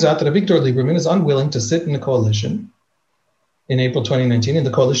then it turns out that Avigdor Lieberman is unwilling to sit in a coalition in April 2019, and the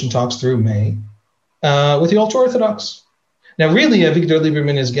coalition talks through May, with the ultra-Orthodox. Now, really, Avigdor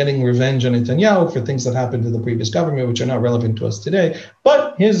Lieberman is getting revenge on Netanyahu for things that happened to the previous government, which are not relevant to us today.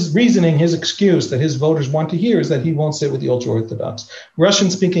 But his reasoning, his excuse that his voters want to hear is that he won't sit with the ultra-Orthodox.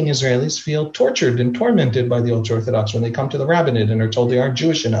 Russian-speaking Israelis feel tortured and tormented by the ultra-Orthodox when they come to the rabbinate and are told they aren't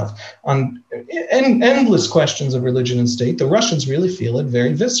Jewish enough. On endless questions of religion and state, the Russians really feel it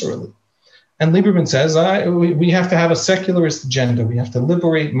very viscerally. And Lieberman says, we have to have a secularist agenda. We have to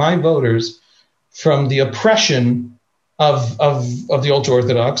liberate my voters from the oppression of the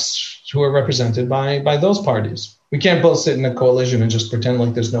ultra-Orthodox who are represented by those parties. We can't both sit in a coalition and just pretend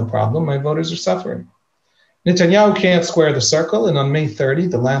like there's no problem. My voters are suffering. Netanyahu can't square the circle, and on May 30,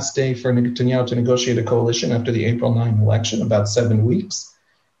 the last day for Netanyahu to negotiate a coalition after the April 9 election, about 7 weeks,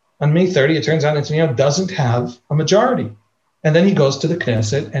 on May 30, it turns out Netanyahu doesn't have a majority. And then he goes to the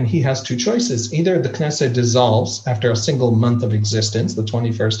Knesset, and he has 2 choices. Either the Knesset dissolves after a single month of existence, the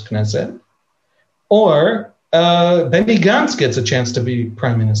 21st Knesset, or Benny Gantz gets a chance to be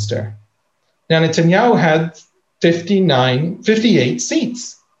prime minister. Now, Netanyahu had 58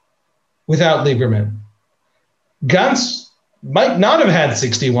 seats without Lieberman. Gantz might not have had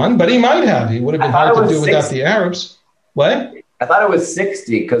 61, but he might have. He would have been hard to do without the Arabs. What? I thought it was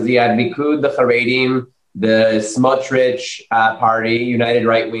 60 because he had Likud, the Haredim, the Smotrich party, United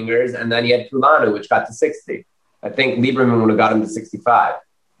Right Wingers, and then he had Kulanu, which got to 60. I think Lieberman would have got him to 65.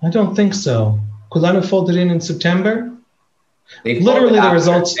 I don't think so. Kulanu folded in September. Literally, the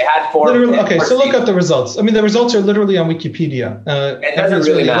results. They had four. Okay, so look up the results. I mean, the results are literally on Wikipedia. It doesn't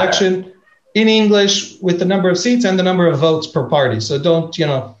really matter. Election in English with the number of seats and the number of votes per party. So don't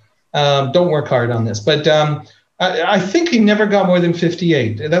work hard on this. But I think he never got more than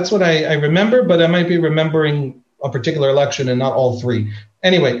 58. That's what I remember, but I might be remembering a particular election and not all three.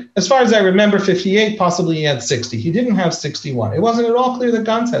 Anyway, as far as I remember, 58, possibly he had 60. He didn't have 61. It wasn't at all clear that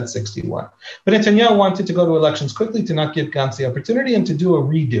Gantz had 61. But Netanyahu wanted to go to elections quickly to not give Gantz the opportunity and to do a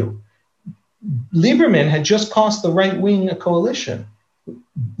redo. Lieberman had just cost the right wing a coalition.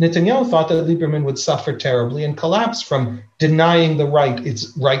 Netanyahu thought that Lieberman would suffer terribly and collapse from denying the right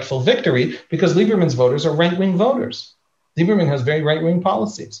its rightful victory because Lieberman's voters are right-wing voters. Lieberman has very right-wing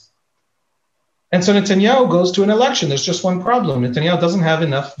policies. And so Netanyahu goes to an election. There's just one problem. Netanyahu doesn't have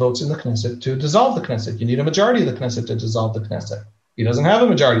enough votes in the Knesset to dissolve the Knesset. You need a majority of the Knesset to dissolve the Knesset. He doesn't have a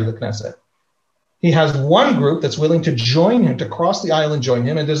majority of the Knesset. He has one group that's willing to join him, to cross the aisle and join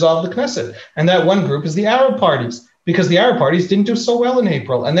him and dissolve the Knesset. And that one group is the Arab parties, because the Arab parties didn't do so well in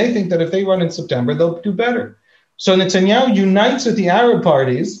April. And they think that if they run in September, they'll do better. So Netanyahu unites with the Arab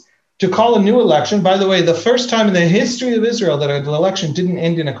parties to call a new election. By the way, the first time in the history of Israel that an election didn't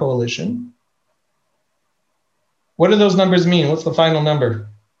end in a coalition. What do those numbers mean? What's the final number?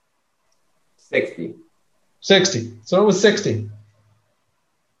 60. 60. So it was 60.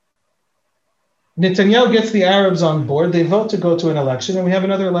 Netanyahu gets the Arabs on board. They vote to go to an election, and we have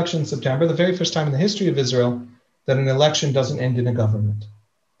another election in September, the very first time in the history of Israel that an election doesn't end in a government.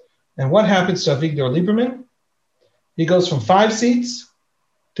 And what happens to Avigdor Lieberman? He goes from 5 seats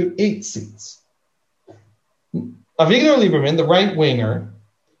to 8 seats. Avigdor Lieberman, the right-winger,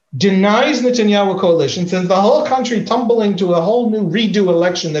 denies Netanyahu a coalition, sends the whole country tumbling to a whole new redo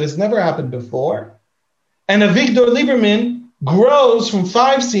election that has never happened before. And Avigdor Lieberman grows from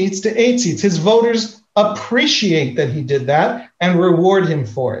 5 seats to 8 seats. His voters appreciate that he did that and reward him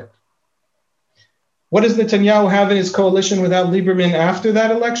for it. What does Netanyahu have in his coalition without Lieberman after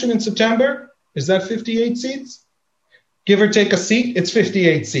that election in September? Is that 58 seats? Give or take a seat, it's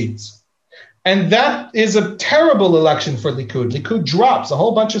 58 seats. And that is a terrible election for Likud. Likud drops a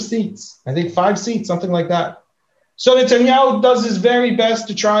whole bunch of seats. I think 5 seats, something like that. So Netanyahu does his very best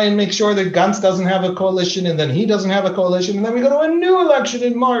to try and make sure that Gantz doesn't have a coalition, and then he doesn't have a coalition, and then we go to a new election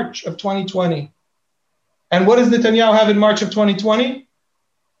in March of 2020. And what does Netanyahu have in March of 2020?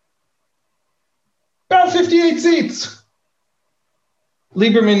 About 58 seats.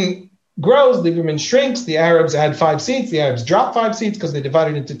 Lieberman grows, Lieberman shrinks, the Arabs add 5 seats, the Arabs drop 5 seats because they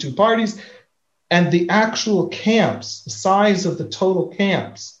divided into 2 parties. And the actual camps, the size of the total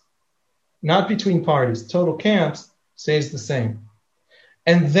camps, not between parties, total camps, stays the same.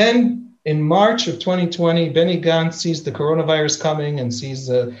 And then in March of 2020, Benny Gantz sees the coronavirus coming and sees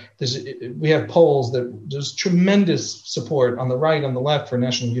we have polls that there's tremendous support on the right, on the left for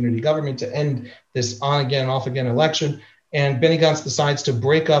national unity government to end this on-again, off-again election. And Benny Gantz decides to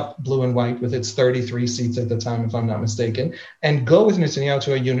break up Blue and White with its 33 seats at the time, if I'm not mistaken, and go with Netanyahu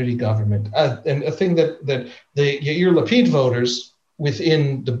to a unity government. And a thing that the Yair Lapid voters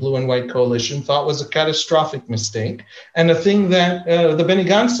within the Blue and White coalition thought was a catastrophic mistake, and a thing that the Benny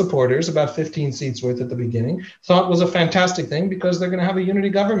Gantz supporters, about 15 seats worth at the beginning, thought was a fantastic thing because they're going to have a unity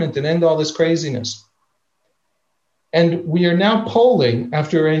government and end all this craziness. And we are now polling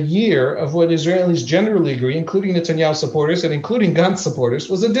after a year of what Israelis generally agree, including Netanyahu supporters and including Gantz supporters,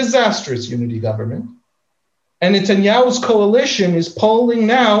 was a disastrous unity government. And Netanyahu's coalition is polling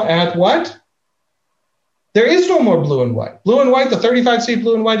now at what? There is no more Blue and White. Blue and White, the 35-seat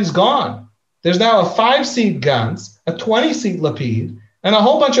Blue and White is gone. There's now a 5-seat Gantz, a 20-seat Lapid, and a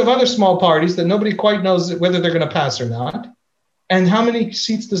whole bunch of other small parties that nobody quite knows whether they're going to pass or not. And how many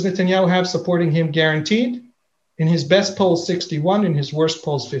seats does Netanyahu have supporting him guaranteed? In his best polls, 61. In his worst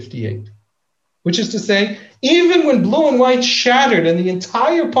polls, 58. Which is to say, even when Blue and White shattered and the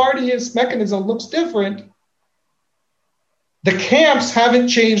entire party mechanism looks different, the camps haven't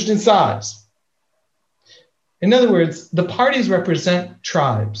changed in size. In other words, the parties represent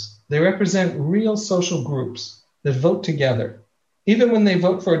tribes. They represent real social groups that vote together, even when they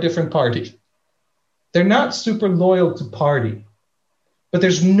vote for a different party. They're not super loyal to party. But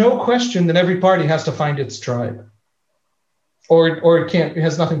there's no question that every party has to find its tribe, or it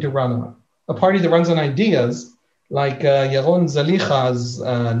has nothing to run on. A party that runs on ideas, like Yaron Zalicha's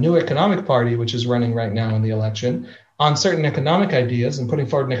new economic party, which is running right now in the election, on certain economic ideas and putting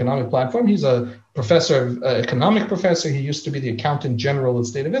forward an economic platform. He's a economic professor. He used to be the accountant general of the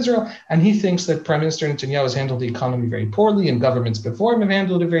state of Israel. And he thinks that Prime Minister Netanyahu has handled the economy very poorly, and governments before him have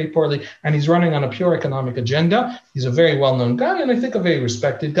handled it very poorly. And he's running on a pure economic agenda. He's a very well-known guy, and I think a very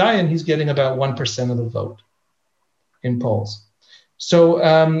respected guy. And he's getting about 1% of the vote in polls. So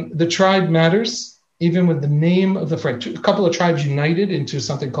the tribe matters, even with the name of the French. A couple of tribes united into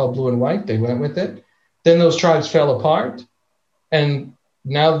something called Blue and White. They went with it. Then those tribes fell apart, and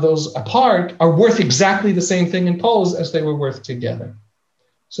now those apart are worth exactly the same thing in polls as they were worth together.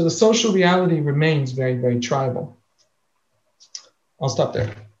 So the social reality remains very, very tribal. I'll stop there.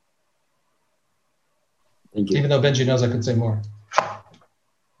 Thank you. Even though Benji knows I could say more.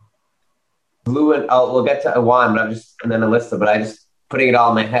 Blue and we'll get to Awan, and then Alyssa, but I just putting it all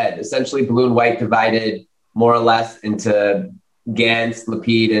in my head. Essentially, Blue and White divided more or less into Gantz,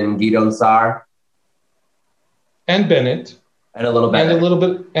 Lapid, and Gidon Sar. And Bennett. And a little Bennett.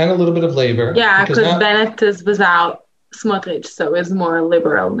 And a little bit of labor. Yeah, because Bennett is without Smotrich, so is more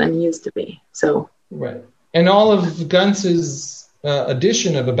liberal than he used to be. So right. And all of Gantz's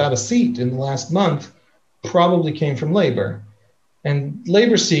addition of about a seat in the last month probably came from labor. And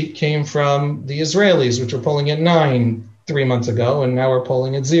labor seat came from the Israelis, which were polling at 9 3 months ago, and now we're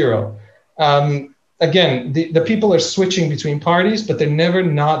polling at 0. Again, the people are switching between parties, but they're never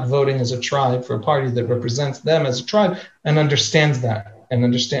not voting as a tribe for a party that represents them as a tribe and understands that and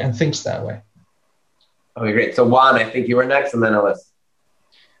thinks that way. Okay, great. So Juan, I think you were next, and then Alyssa.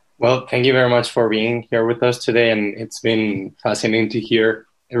 Well, thank you very much for being here with us today, and it's been fascinating to hear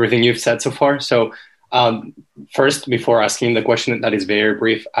everything you've said so far. So first, before asking the question that is very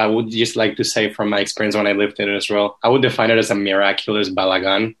brief, I would just like to say from my experience when I lived in Israel, I would define it as a miraculous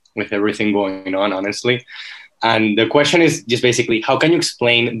balagan with everything going on, honestly. And the question is just basically, how can you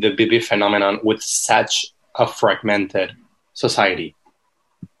explain the Bibi phenomenon with such a fragmented society?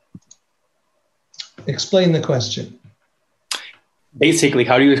 Explain the question. Basically,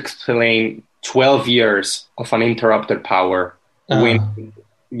 how do you explain 12 years of uninterrupted power? That's what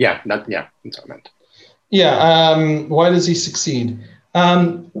I meant. Yeah, why does he succeed?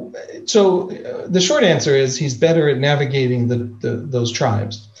 So the short answer is he's better at navigating those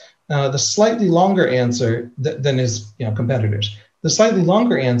tribes. The slightly longer answer than his competitors. The slightly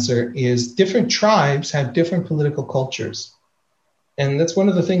longer answer is different tribes have different political cultures. And that's one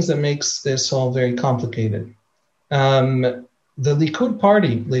of the things that makes this all very complicated. The Likud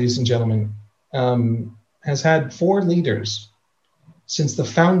party, ladies and gentlemen, has had 4 leaders since the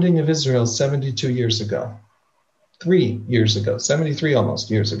founding of Israel 72 years ago. 3 years ago, 73 almost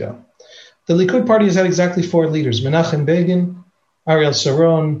years ago. The Likud party has had exactly 4 leaders: Menachem Begin, Ariel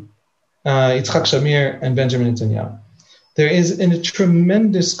Sharon, Yitzhak Shamir, and Benjamin Netanyahu. There is a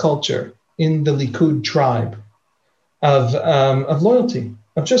tremendous culture in the Likud tribe of loyalty,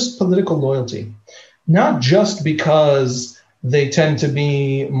 of just political loyalty. Not just because they tend to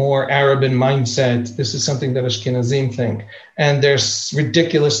be more Arab in mindset. This is something that Ashkenazim think. And they're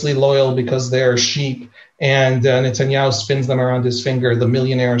ridiculously loyal because they're sheep. And Netanyahu spins them around his finger, the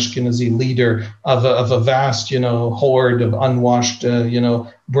millionaire Ashkenazi leader of a vast, horde of unwashed,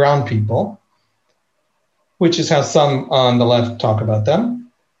 brown people, which is how some on the left talk about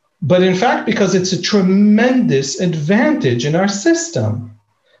them. But in fact, because it's a tremendous advantage in our system.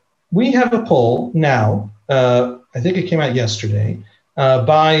 We have a poll now, I think it came out yesterday,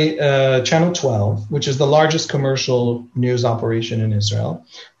 by Channel 12, which is the largest commercial news operation in Israel.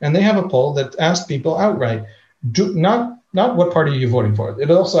 And they have a poll that asked people outright, not what party are you voting for.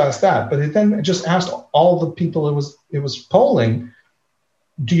 It also asked that, but it then just asked all the people it was polling,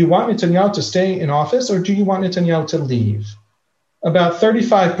 do you want Netanyahu to stay in office or do you want Netanyahu to leave? About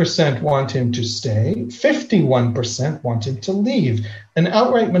 35% want him to stay, 51% want him to leave. An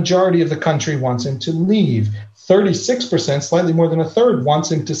outright majority of the country wants him to leave. 36%, slightly more than a third,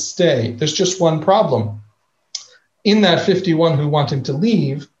 wants him to stay. There's just one problem. In that 51 who want him to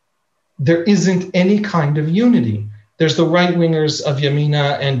leave, there isn't any kind of unity. There's the right-wingers of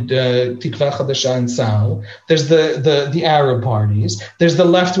Yamina and Tikva Chadasha and Sal. There's the Arab parties. There's the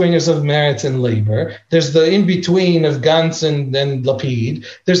left-wingers of Meretz and Labor. There's the in-between of Gantz and Lapid.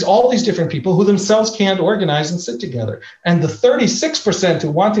 There's all these different people who themselves can't organize and sit together. And the 36%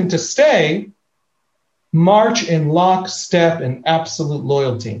 who want him to stay march in lockstep and absolute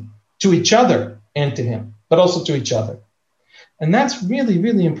loyalty to each other and to him, but also to each other. And that's really,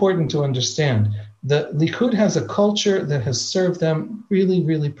 really important to understand. The Likud has a culture that has served them really,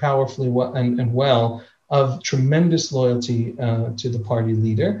 really powerfully and well of tremendous loyalty to the party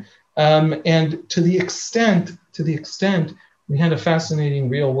leader. And to the extent we had a fascinating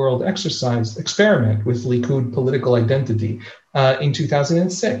real-world experiment with Likud political identity in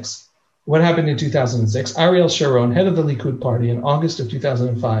 2006. What happened in 2006? Ariel Sharon, head of the Likud party, in August of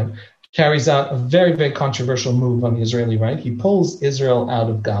 2005, carries out a very, very controversial move on the Israeli right. He pulls Israel out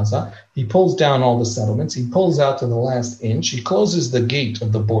of Gaza. He pulls down all the settlements. He pulls out to the last inch. He closes the gate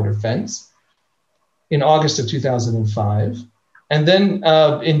of the border fence in August of 2005. And then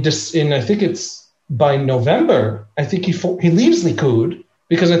in I think it's by November, I think he leaves Likud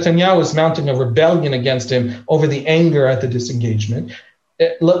because Netanyahu is mounting a rebellion against him over the anger at the disengagement.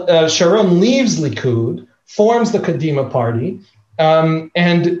 Sharon leaves Likud, forms the Kadima party,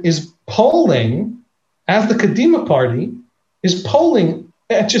 and is polling, as the Kadima party, is polling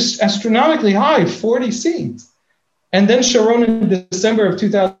at just astronomically high, 40 seats. And then Sharon in December of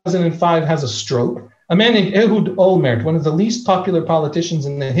 2005 has a stroke. A man named Ehud Olmert, one of the least popular politicians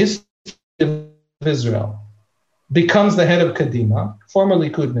in the history of Israel, becomes the head of Kadima, former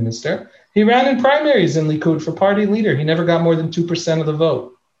Likud minister. He ran in primaries in Likud for party leader. He never got more than 2% of the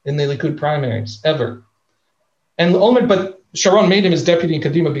vote in the Likud primaries, ever. And Olmert, but Sharon made him his deputy in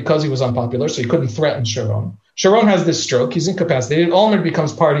Kadima because he was unpopular, so he couldn't threaten Sharon. Sharon has this stroke. He's incapacitated. Olmert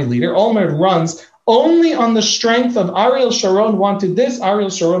becomes party leader. Olmert runs only on the strength of Ariel Sharon wanted this, Ariel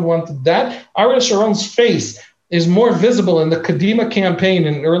Sharon wanted that. Ariel Sharon's face is more visible in the Kadima campaign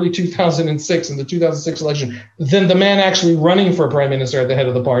in early 2006, in the 2006 election, than the man actually running for prime minister at the head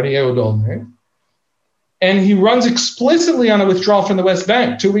of the party, Ehud Olmert. And he runs explicitly on a withdrawal from the West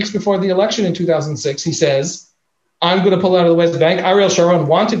Bank. 2 weeks before the election in 2006, he says, I'm going to pull out of the West Bank. Ariel Sharon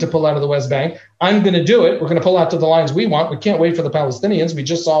wanted to pull out of the West Bank. I'm going to do it. We're going to pull out to the lines we want. We can't wait for the Palestinians. We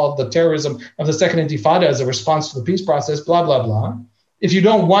just saw the terrorism of the Second Intifada as a response to the peace process, blah, blah, blah. If you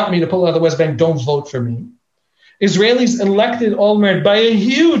don't want me to pull out of the West Bank, don't vote for me. Israelis elected Olmert by a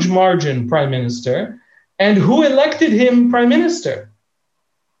huge margin prime minister. And who elected him prime minister?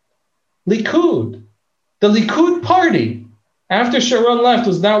 Likud. The Likud party, after Sharon left,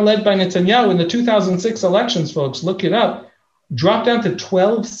 was now led by Netanyahu in the 2006 elections, folks. Look it up. Dropped down to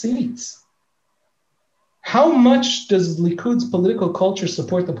 12 seats. How much does Likud's political culture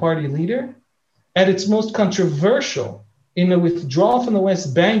support the party leader? At its most controversial, in a withdrawal from the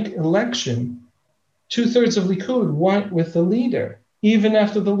West Bank election, 2/3 of Likud went with the leader. Even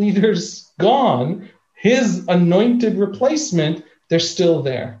after the leader's gone, his anointed replacement, they're still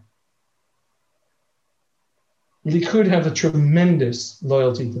there. Likud have a tremendous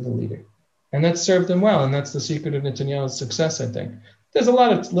loyalty to the leader. And that served them well. And that's the secret of Netanyahu's success, I think. There's a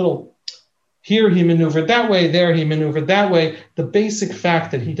lot of little, here he maneuvered that way, there he maneuvered that way. The basic fact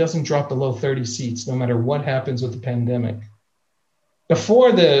that he doesn't drop below 30 seats, no matter what happens with the pandemic.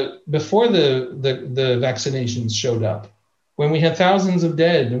 Before the vaccinations showed up, when we had thousands of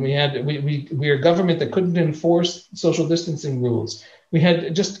dead and we were a government that couldn't enforce social distancing rules, we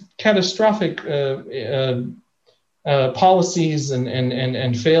had just catastrophic policies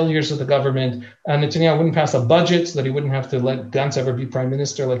and failures of the government. Netanyahu wouldn't pass a budget so that he wouldn't have to let Gantz ever be prime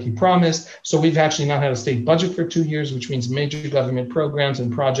minister like he promised. So we've actually not had a state budget for 2 years, which means major government programs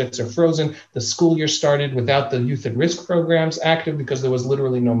and projects are frozen. The school year started without the youth at risk programs active because there was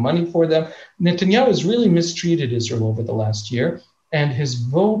literally no money for them. Netanyahu has really mistreated Israel over the last year, and his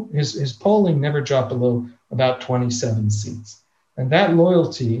polling never dropped below about 27 seats. And that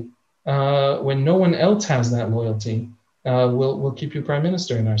loyalty, when no one else has that loyalty, will keep you prime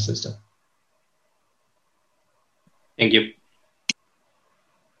minister in our system. Thank you.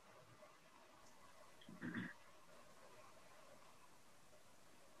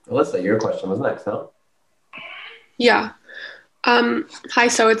 Alyssa, your question was next, huh? Yeah. Hi,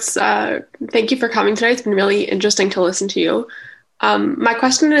 so it's thank you for coming today. It's been really interesting to listen to you. My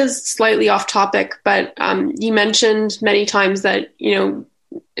question is slightly off topic, but you mentioned many times that,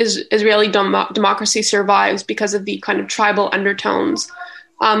 Israeli democracy survives because of the kind of tribal undertones.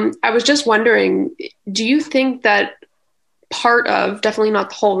 I was just wondering, do you think that part of, definitely not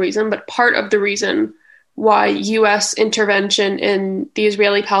the whole reason, but part of the reason why U.S. intervention in the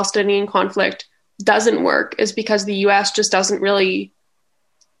Israeli-Palestinian conflict doesn't work is because the U.S. just doesn't really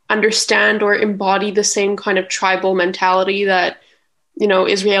understand or embody the same kind of tribal mentality that,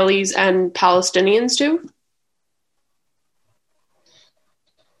 Israelis and Palestinians do?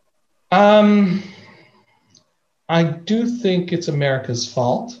 I do think it's America's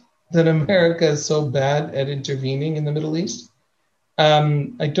fault that America is so bad at intervening in the Middle East.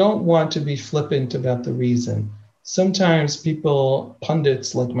 I don't want to be flippant about the reason. Sometimes people,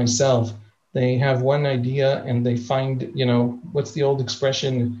 pundits like myself, they have one idea and they find, what's the old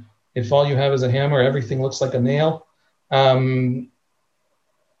expression? If all you have is a hammer, everything looks like a nail.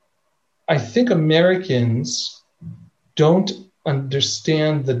 I think Americans don't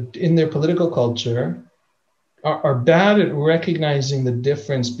understand in their political culture, are bad at recognizing the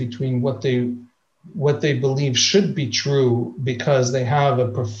difference between what they believe should be true because they have a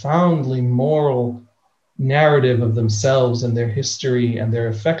profoundly moral narrative of themselves and their history and their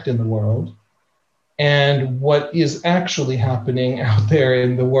effect in the world, and what is actually happening out there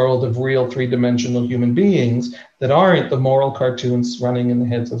in the world of real three-dimensional human beings that aren't the moral cartoons running in the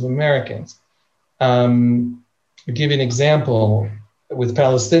heads of Americans. I'll give you an example with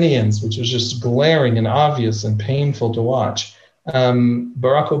Palestinians, which was just glaring and obvious and painful to watch.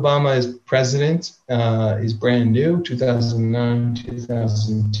 Barack Obama is president, he's brand new, 2009,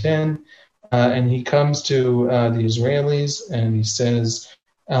 2010, and he comes to the Israelis and he says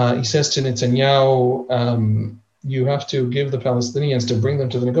to Netanyahu, you have to give the Palestinians, to bring them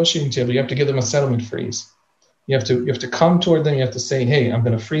to the negotiating table, you have to give them a settlement freeze. You have to come toward them, you have to say, hey, I'm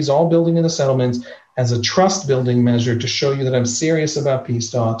going to freeze all building in the settlements as a trust building measure to show you that I'm serious about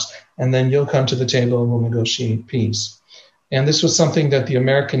peace talks, and then you'll come to the table and we'll negotiate peace. And this was something that the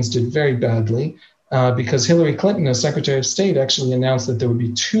Americans did very badly because Hillary Clinton, as Secretary of State, actually announced that there would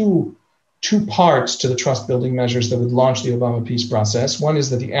be two parts to the trust building measures that would launch the Obama peace process. One is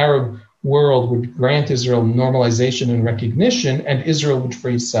that the Arab world would grant Israel normalization and recognition, and Israel would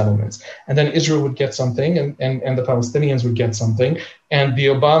freeze settlements. And then Israel would get something, and the Palestinians would get something, and the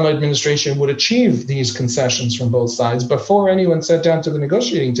Obama administration would achieve these concessions from both sides before anyone sat down to the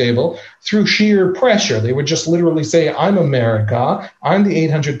negotiating table through sheer pressure. They would just literally say, I'm America, I'm the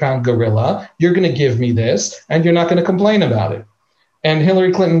 800-pound gorilla, you're going to give me this, and you're not going to complain about it. And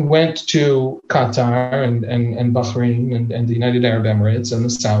Hillary Clinton went to Qatar and Bahrain and the United Arab Emirates and the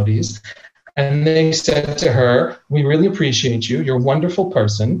Saudis, and they said to her, we really appreciate you. You're a wonderful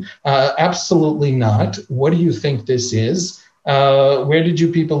person. Absolutely not. What do you think this is? Where did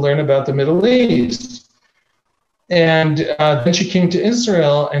you people learn about the Middle East? And then she came to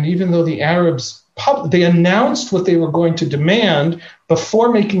Israel, and even though the Arabs, they announced what they were going to demand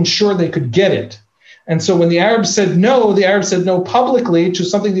before making sure they could get it. And so when the Arabs said no publicly to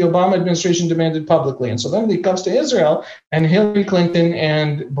something the Obama administration demanded publicly. And so then it comes to Israel, and Hillary Clinton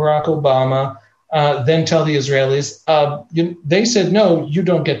and Barack Obama then tell the Israelis, they said no, you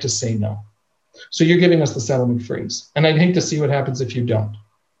don't get to say no. So you're giving us the settlement freeze. And I'd hate to see what happens if you don't.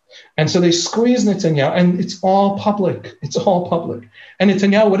 And so they squeeze Netanyahu, and it's all public. It's all public. And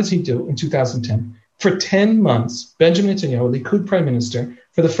Netanyahu, what does he do in 2010? For 10 months, Benjamin Netanyahu, Likud prime minister,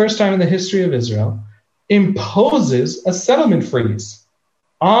 for the first time in the history of Israel, imposes a settlement freeze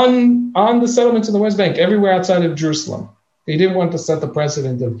on the settlements in the West Bank, everywhere outside of Jerusalem. He didn't want to set the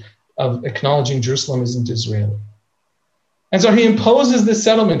precedent of acknowledging Jerusalem isn't Israeli. And so he imposes this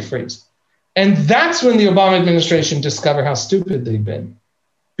settlement freeze. And that's when the Obama administration discovered how stupid they've been.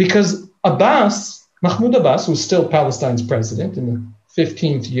 Because Mahmoud Abbas, who's still Palestine's president in the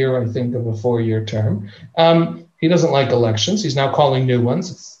 15th year, I think, of a 4-year term, he doesn't like elections. He's now calling new ones.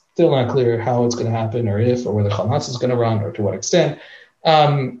 It's still not clear how it's going to happen or if or whether Hamas is going to run or to what extent.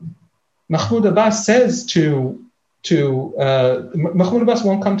 Mahmoud Abbas says Mahmoud Abbas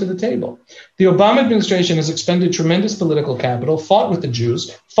won't come to the table. The Obama administration has expended tremendous political capital, fought with the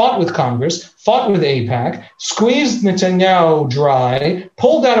Jews, fought with Congress, fought with AIPAC, squeezed Netanyahu dry,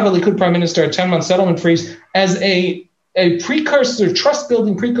 pulled out of a Likud prime minister a 10-month settlement freeze as a precursor,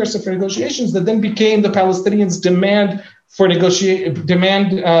 trust-building precursor for negotiations that then became the Palestinians' demand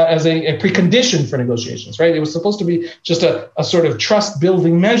as a precondition for negotiations, right? It was supposed to be just a sort of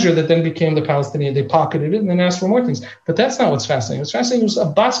trust-building measure that then became the Palestinian. They pocketed it and then asked for more things. But that's not what's fascinating. What's fascinating was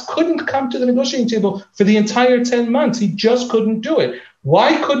Abbas couldn't come to the negotiating table for the entire 10 months. He just couldn't do it.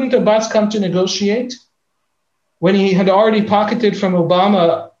 Why couldn't Abbas come to negotiate when he had already pocketed from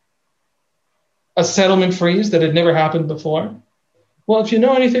Obama a settlement freeze that had never happened before? Well, if you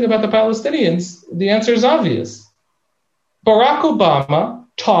know anything about the Palestinians, the answer is obvious. Barack Obama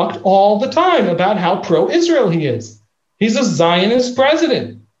talked all the time about how pro-Israel he is. He's a Zionist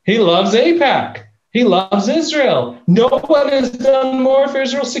president. He loves AIPAC. He loves Israel. No one has done more for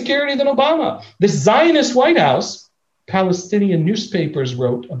Israel's security than Obama. The Zionist White House, Palestinian newspapers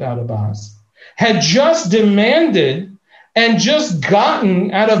wrote about Abbas, had just demanded and just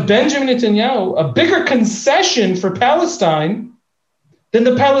gotten out of Benjamin Netanyahu a bigger concession for Palestine than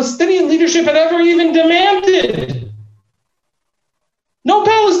the Palestinian leadership had ever even demanded. No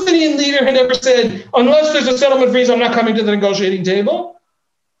Palestinian leader had ever said, unless there's a settlement freeze, I'm not coming to the negotiating table.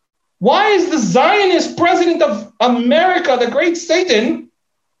 Why is the Zionist president of America, the great Satan,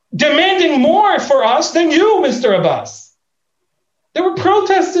 demanding more for us than you, Mr. Abbas? There were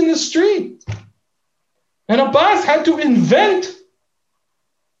protests in the street. And Abbas had to invent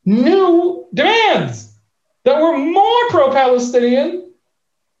new demands. that were more pro-Palestinian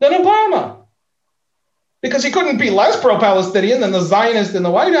than Obama. Because he couldn't be less pro-Palestinian than the Zionist in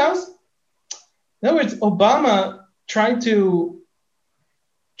the White House. In other words, Obama tried to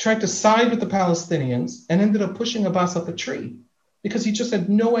side with the Palestinians and ended up pushing Abbas up a tree because he just had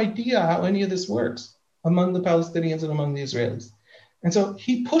no idea how any of this works among the Palestinians and among the Israelis. And so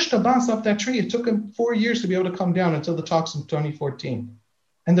he pushed Abbas up that tree. It took him 4 years to be able to come down until the talks in 2014.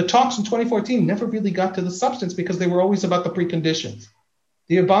 And the talks in 2014 never really got to the substance because they were always about the preconditions.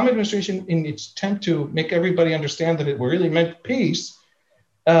 The Obama administration, in its attempt to make everybody understand that it really meant peace,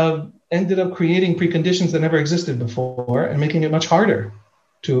 ended up creating preconditions that never existed before and making it much harder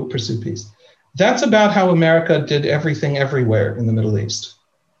to pursue peace. That's about how America did everything everywhere in the Middle East.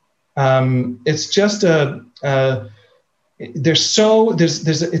 It's just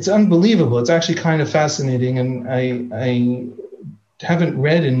it's unbelievable. It's actually kind of fascinating, and I haven't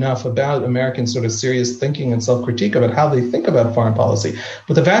read enough about American sort of serious thinking and self-critique about how they think about foreign policy.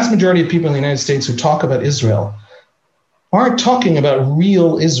 But the vast majority of people in the United States who talk about Israel aren't talking about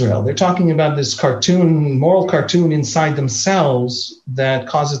real Israel. They're talking about this moral cartoon inside themselves that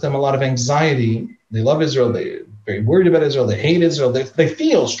causes them a lot of anxiety. They love Israel. They're very worried about Israel. They hate Israel. They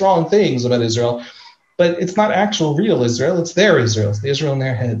feel strong things about Israel, but it's not actual real Israel. It's their Israel. It's the Israel in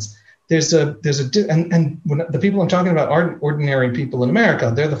their heads. And when the people I'm talking about aren't ordinary people in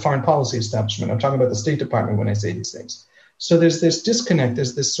America. They're the foreign policy establishment. I'm talking about the State Department when I say these things. So there's this disconnect.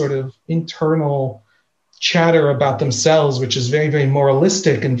 There's this sort of internal chatter about themselves, which is very, very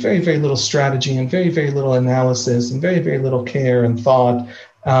moralistic and very, very little strategy and very, very little analysis and very, very little care and thought.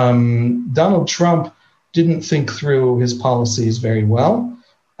 Donald Trump didn't think through his policies very well.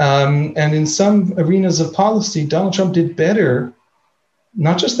 And in some arenas of policy, Donald Trump did better,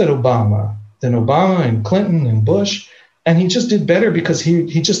 not just than Obama and Clinton and Bush. And he just did better because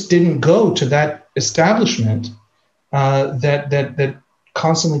he just didn't go to that establishment that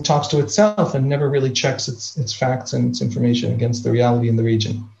constantly talks to itself and never really checks its facts and its information against the reality in the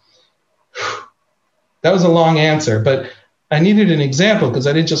region. That was a long answer, but I needed an example because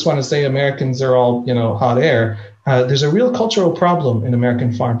I didn't just want to say Americans are all, hot air. There's a real cultural problem in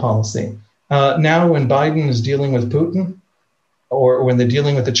American foreign policy. Now when Biden is dealing with Putin or when they're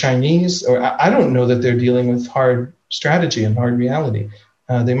dealing with the Chinese, or I don't know that they're dealing with hard strategy and hard reality.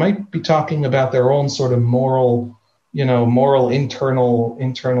 They might be talking about their own sort of moral internal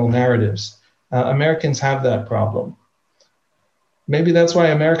narratives. Americans have that problem. Maybe that's why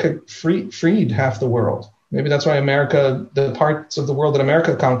America freed half the world. Maybe that's why the parts of the world that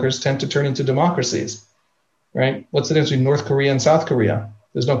America conquers tend to turn into democracies, right? What's the difference between North Korea and South Korea?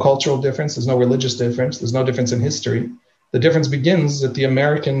 There's no cultural difference. There's no religious difference. There's no difference in history. The difference begins at the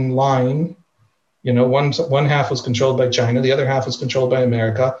American line. One half was controlled by China. The other half was controlled by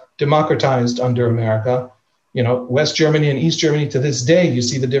America, democratized under America. West Germany and East Germany, to this day, you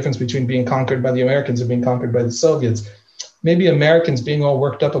see the difference between being conquered by the Americans and being conquered by the Soviets. Maybe Americans being all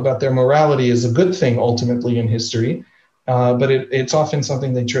worked up about their morality is a good thing ultimately in history, but it's often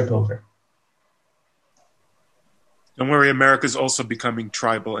something they trip over. Don't worry, America's also becoming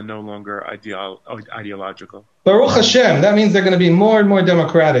tribal and no longer ideological. Baruch Hashem, that means they're going to be more and more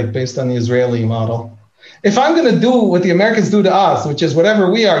democratic based on the Israeli model. If I'm going to do what the Americans do to us, which is whatever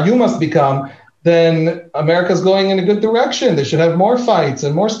we are, you must become, then America's going in a good direction. They should have more fights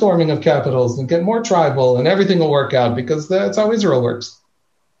and more storming of capitals and get more tribal and everything will work out because that's how Israel works.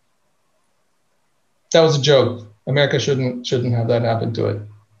 That was a joke. America shouldn't have that happen to it.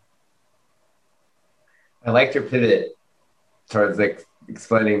 I liked your pivot towards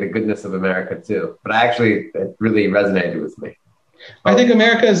explaining the goodness of America too, but it really resonated with me. I think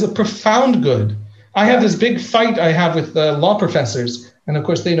America is a profound good. I have this big fight I have with law professors, and of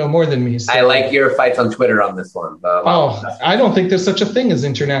course they know more than me. So. I like your fights on Twitter on this one. I don't think there's such a thing as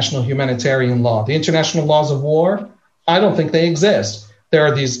international humanitarian law. The international laws of war, I don't think they exist. There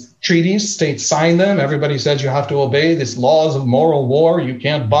are these treaties, states sign them. Everybody says you have to obey these laws of moral war. You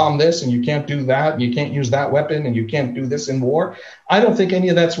can't bomb this and you can't do that. And you can't use that weapon and you can't do this in war. I don't think any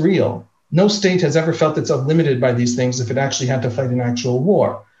of that's real. No state has ever felt itself limited by these things if it actually had to fight an actual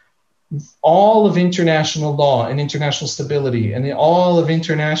war. All of international law and international stability and all of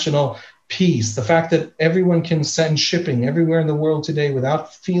international peace, the fact that everyone can send shipping everywhere in the world today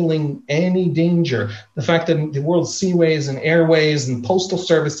without feeling any danger, the fact that the world's seaways and airways and postal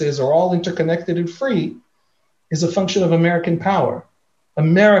services are all interconnected and free is a function of American power.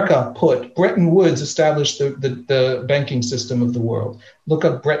 America Bretton Woods established the banking system of the world. Look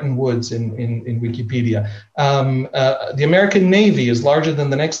up Bretton Woods in Wikipedia. The American Navy is larger than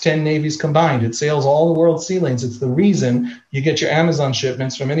the next 10 navies combined. It sails all the world's sea lanes. It's the reason you get your Amazon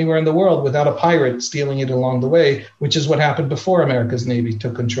shipments from anywhere in the world without a pirate stealing it along the way, which is what happened before America's Navy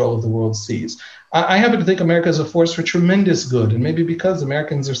took control of the world's seas. I happen to think America is a force for tremendous good, and maybe because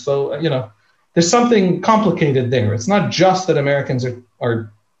Americans are so, there's something complicated there. It's not just that Americans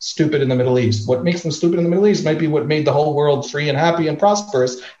are stupid in the Middle East. What makes them stupid in the Middle East might be what made the whole world free and happy and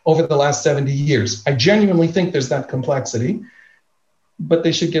prosperous over the last 70 years. I genuinely think there's that complexity, but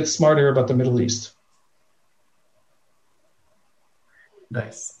they should get smarter about the Middle East.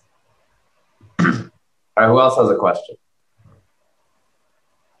 Nice. All right, who else has a question?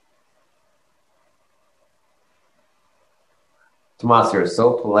 Tomas, you're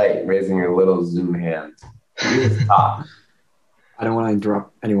so polite, raising your little Zoom hand. You just talk. I don't want to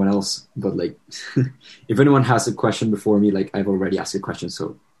interrupt anyone else, but if anyone has a question before me, I've already asked a question,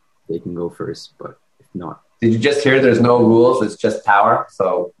 so they can go first. But if not, did you just hear? There's no rules. It's just power.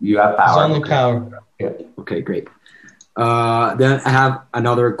 So you have power. It's only power. Yeah. Okay, great. Then I have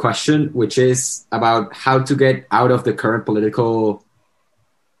another question, which is about how to get out of the current political.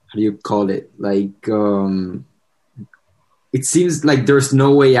 How do you call it? It seems like there's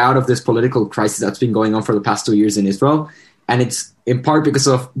no way out of this political crisis that's been going on for the past 2 years in Israel. And it's in part because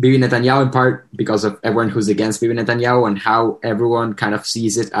of Bibi Netanyahu, in part because of everyone who's against Bibi Netanyahu and how everyone kind of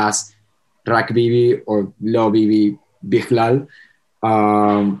sees it as Rak Bibi or Lo Bibi Bichlal.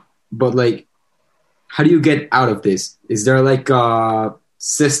 But how do you get out of this? Is there a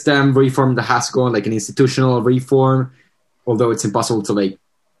system reform that has to go on, an institutional reform, although it's impossible to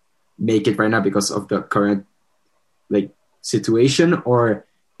make it right now because of the current situation? Or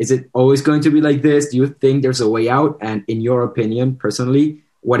is it always going to be like this? Do you think there's a way out? And in your opinion, personally,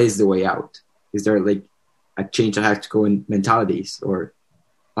 what is the way out? Is there a change that has to go in mentalities? Or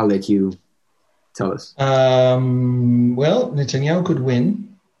I'll let you tell us. Well, Netanyahu could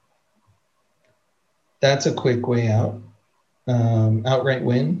win. That's a quick way out. Outright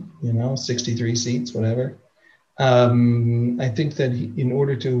win, 63 seats, whatever. I think that in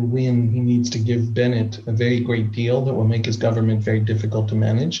order to win, he needs to give Bennett a very great deal that will make his government very difficult to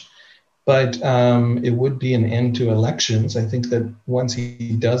manage. But it would be an end to elections. I think that once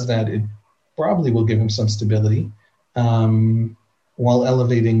he does that, it probably will give him some stability while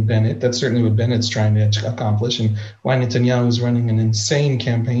elevating Bennett. That's certainly what Bennett's trying to accomplish. And why Netanyahu is running an insane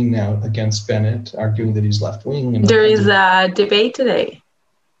campaign now against Bennett, arguing that he's left-wing. There is a debate today.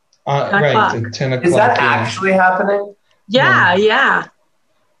 Right, at 10 o'clock. Is that actually happening? Yeah.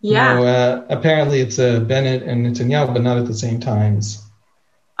 No, apparently it's Bennett and Netanyahu, but not at the same times.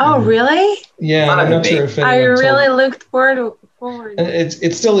 Oh, really? Yeah, I'm not sure if I really looked forward.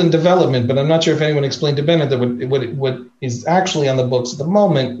 It's still in development, but I'm not sure if anyone explained to Bennett that what is actually on the books at the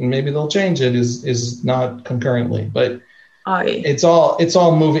moment, and maybe they'll change it, is not concurrently. But it's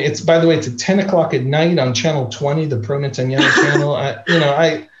all moving. It's, by the way, it's at 10 o'clock at night on Channel 20, the pro-Netanyahu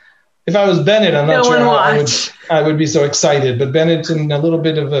channel. If I was Bennett, I'm not sure I would be so excited. But Bennett's in a little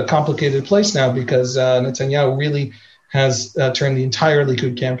bit of a complicated place now because Netanyahu really has turned the entire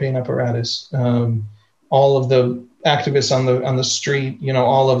Likud campaign apparatus. All of the activists on the street,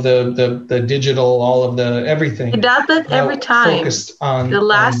 all of the digital, all of the everything. He does it every time. Focused on the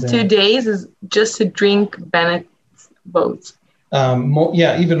last 2 days is just to drink Bennett's votes.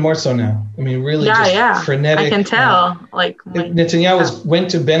 Even more so now. I mean, really, frenetic. I can tell. Netanyahu went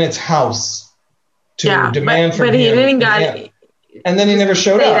to Bennett's house to demand from him. But he didn't get. And then he never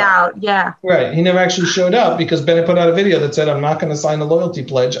showed up. Right. He never actually showed up because Bennett put out a video that said, "I'm not going to sign a loyalty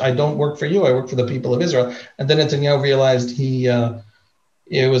pledge. I don't work for you. I work for the people of Israel." And then Netanyahu realized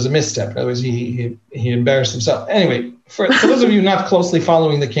it was a misstep. In other words, he embarrassed himself. Anyway, for those of you not closely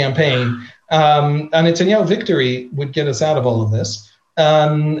following the campaign. A Netanyahu victory would get us out of all of this.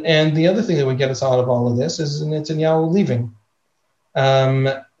 And the other thing that would get us out of all of this is Netanyahu leaving.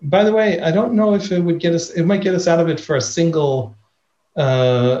 By the way, I don't know if it would get us, it might get us out of it for a single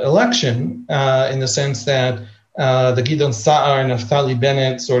election in the sense that the Gideon Sa'ar, Naftali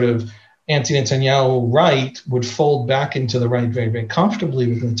Bennett sort of anti-Netanyahu right would fold back into the right very, very comfortably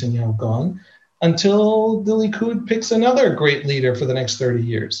with Netanyahu gone until the Likud picks another great leader for the next 30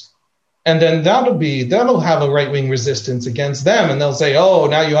 years. And then that'll have a right-wing resistance against them. And they'll say, oh,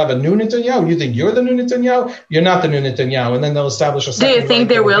 now you have a new Netanyahu. You think you're the new Netanyahu? You're not the new Netanyahu. And then they'll establish a second. Do you think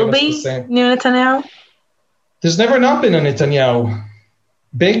there will be new Netanyahu? There's never not been a Netanyahu.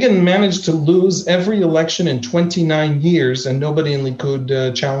 Begin managed to lose every election in 29 years, and nobody in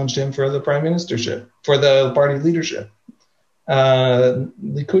Likud challenged him for the prime ministership, for the party leadership.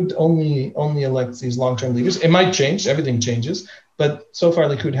 Likud only elects these long-term leaders. It might change. Everything changes, but so far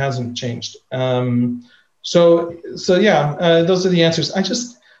Likud hasn't changed. So those are the answers.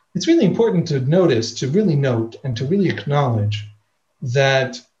 It's really important to really note, and to really acknowledge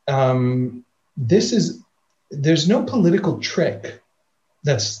that there's no political trick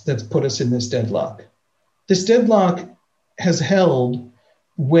that's put us in this deadlock. This deadlock has held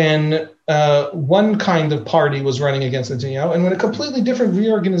when one kind of party was running against Netanyahu, and when a completely different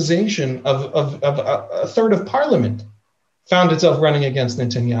reorganization of a third of parliament found itself running against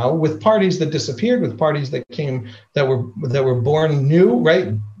Netanyahu, with parties that disappeared, with parties that were born new,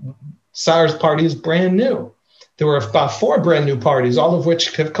 right? Saar's party is brand new. There were about 4 brand new parties, all of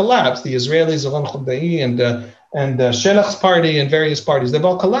which have collapsed. The Israelis, Alon Chodai, and Shelach's party, and various parties, they've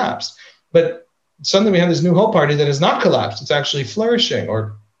all collapsed. But suddenly we have this New Hope party that has not collapsed. It's actually flourishing,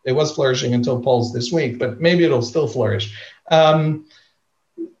 or it was flourishing until polls this week, but maybe it'll still flourish.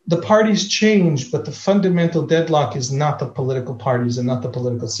 The parties change, but the fundamental deadlock is not the political parties and not the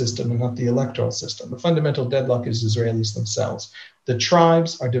political system and not the electoral system. The fundamental deadlock is Israelis themselves. The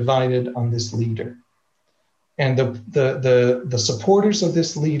tribes are divided on this leader. And the supporters of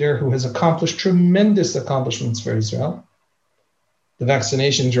this leader, who has accomplished tremendous accomplishments for Israel, the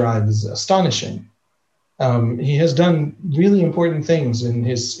vaccination drive is astonishing. He has done really important things in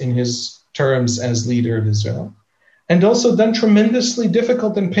his terms as leader of Israel, and also done tremendously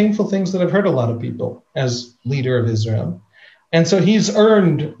difficult and painful things that have hurt a lot of people as leader of Israel. And so he's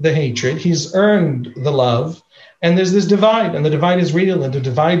earned the hatred, he's earned the love, and there's this divide, and the divide is real, and the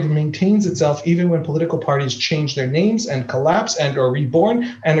divide maintains itself even when political parties change their names and collapse and are reborn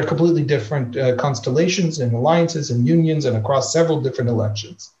and are completely different constellations and alliances and unions and across several different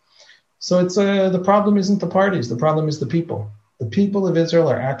elections. So it's the problem isn't the parties, the problem is the people. The people of Israel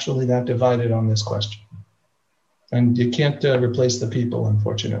are actually that divided on this question. And you can't replace the people,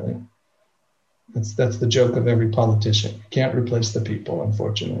 unfortunately. That's the joke of every politician. You can't replace the people,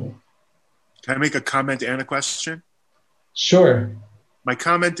 unfortunately. Can I make a comment and a question? Sure. My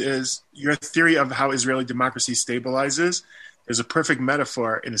comment is, your theory of how Israeli democracy stabilizes, there's a perfect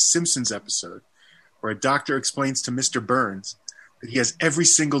metaphor in a Simpsons episode where a doctor explains to Mr. Burns that he has every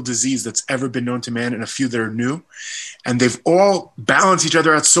single disease that's ever been known to man and a few that are new, and they've all balanced each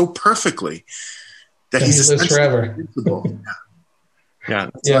other out so perfectly that he's lives forever. Yeah.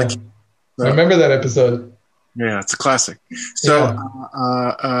 I remember that episode. Yeah, it's a classic. So,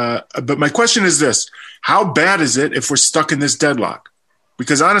 but my question is this: how bad is it if we're stuck in this deadlock?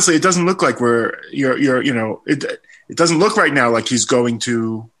 Because honestly, it doesn't look like it doesn't look right now like he's going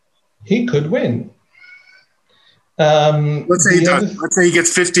to. He could win. Let's say he does. Let's say he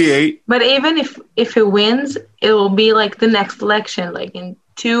gets 58. But even if he wins, it will be like the next election, like in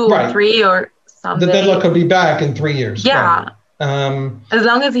 2 or 3 or something. The deadlock could be back in 3 years. Yeah. Right. As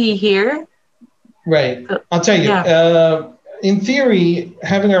long as he's here. Right. I'll tell you. Yeah. In theory,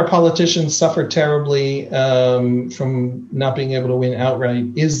 having our politicians suffer terribly from not being able to win outright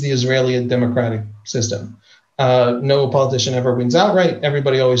is the Israeli democratic system. No politician ever wins outright.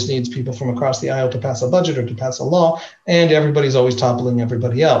 Everybody always needs people from across the aisle to pass a budget or to pass a law, and everybody's always toppling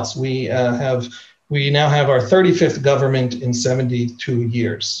everybody else. We now have our 35th government in 72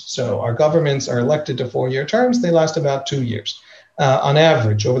 years. So our governments are elected to 4-year terms. They last about 2 years. On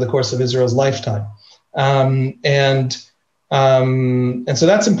average, over the course of Israel's lifetime. And so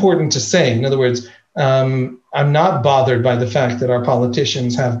that's important to say. In other words, I'm not bothered by the fact that our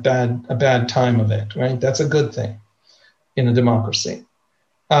politicians have a bad time of it, right? That's a good thing in a democracy.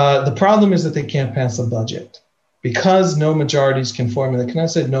 The problem is that they can't pass a budget. Because no majorities can form in the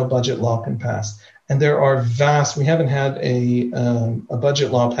Knesset, no budget law can pass. And there are we haven't had a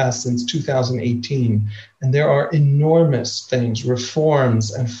budget law passed since 2018. And there are enormous things,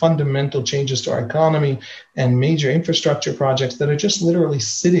 reforms and fundamental changes to our economy and major infrastructure projects that are just literally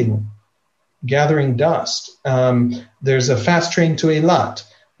sitting, gathering dust. There's a fast train to Eilat.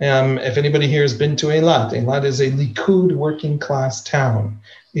 If anybody here has been to Eilat, Eilat is a Likud working class town.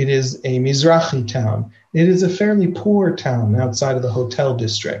 It is a Mizrahi town. It is a fairly poor town outside of the hotel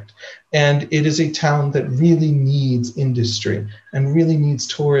district. And it is a town that really needs industry and really needs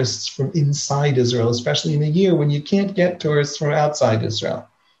tourists from inside Israel, especially in a year when you can't get tourists from outside Israel.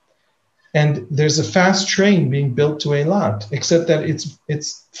 And there's a fast train being built to Eilat, except that its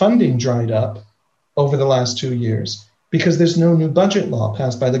funding dried up over the last 2 years because there's no new budget law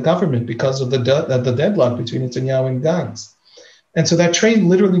passed by the government because of the deadlock between Netanyahu and Gantz. And so that train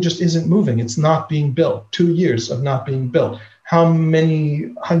literally just isn't moving. It's not being built. 2 years of not being built. How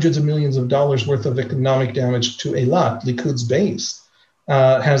many hundreds of millions of dollars worth of economic damage to Eilat, Likud's base,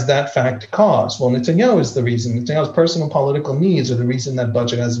 has that fact caused? Well, Netanyahu is the reason. Netanyahu's personal political needs are the reason that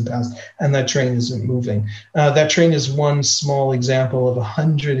budget hasn't passed and that train isn't moving. That train is one small example of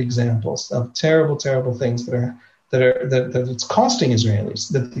 100 examples of terrible, terrible things that it's costing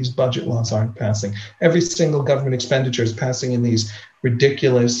Israelis, that these budget laws aren't passing. Every single government expenditure is passing in these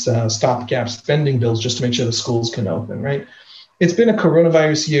ridiculous stopgap spending bills just to make sure the schools can open, right? It's been a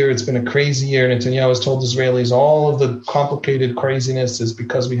coronavirus year. It's been a crazy year. Netanyahu has told Israelis all of the complicated craziness is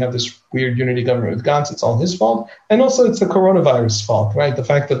because we have this weird unity government with Gantz. It's all his fault. And also it's the coronavirus fault, right? The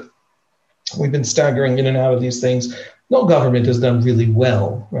fact that we've been staggering in and out of these things. No government has done really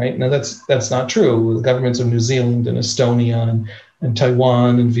well, right? Now that's not true. The governments of New Zealand and Estonia and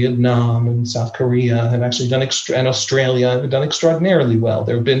Taiwan and Vietnam and South Korea have actually done, and Australia have done extraordinarily well.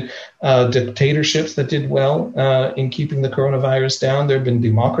 There have been dictatorships that did well in keeping the coronavirus down. There have been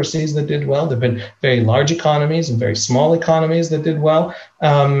democracies that did well. There have been very large economies and very small economies that did well.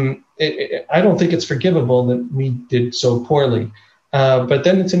 I don't think it's forgivable that we did so poorly. But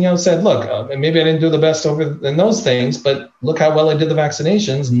then Netanyahu said, look, maybe I didn't do the best in those things, but look how well I did the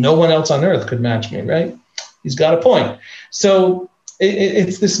vaccinations. No one else on earth could match me, right? He's got a point. So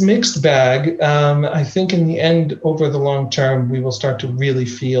it's this mixed bag. I think in the end, over the long term, we will start to really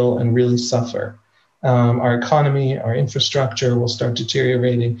feel and really suffer. Our economy, our infrastructure will start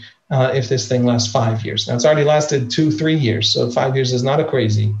deteriorating if this thing lasts 5 years. Now, it's already lasted 2-3 years, so 5 years is not a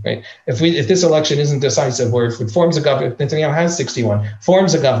crazy, right? If this election isn't decisive, or if it forms a government, Netanyahu has 61,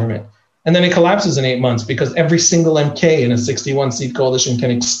 forms a government, and then it collapses in 8 months because every single MK in a 61-seat coalition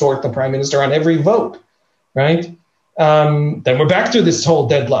can extort the prime minister on every vote, right? Then we're back to this whole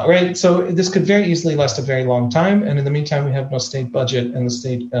deadlock, right? So this could very easily last a very long time, and in the meantime, we have no state budget, and the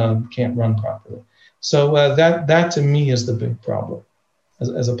state can't run properly. So that to me is the big problem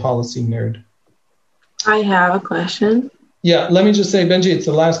as a policy nerd. I have a question. Yeah, let me just say, Benji, it's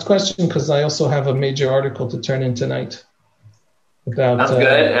the last question because I also have a major article to turn in tonight about that's good,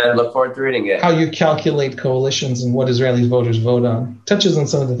 and look forward to reading it. How you calculate coalitions and what Israeli voters vote on. Touches on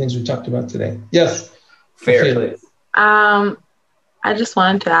some of the things we talked about today. Yes. Fair, please. I just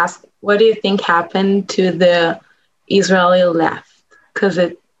wanted to ask, what do you think happened to the Israeli left? Because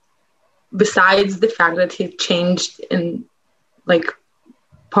besides the fact that it changed in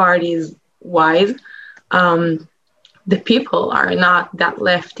parties wise, the people are not that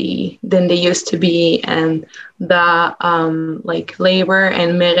lefty than they used to be, and the labor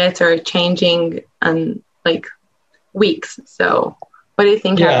and merit are changing in weeks. So what do you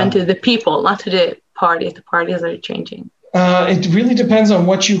think happened to the people, not to the parties? The parties are changing. It really depends on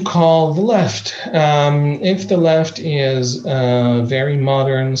what you call the left. If the left is very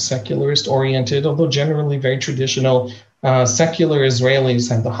modern, secularist oriented, although generally very traditional, secular Israelis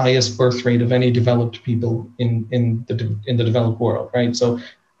have the highest birth rate of any developed people in the developed world, right? So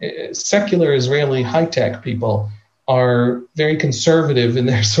secular Israeli high-tech people are very conservative in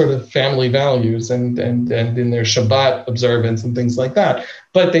their sort of family values and in their Shabbat observance and things like that.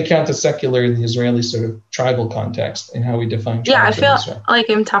 But they count as secular in the Israeli sort of tribal context and how we define tribes. Yeah, I feel like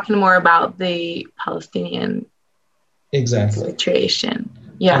I'm talking more about the Palestinian situation.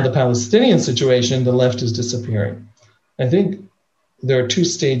 Yeah. On the Palestinian situation, the left is disappearing. I think there are two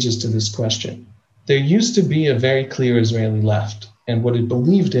stages to this question. There used to be a very clear Israeli left, and what it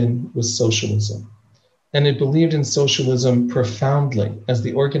believed in was socialism. And it believed in socialism profoundly as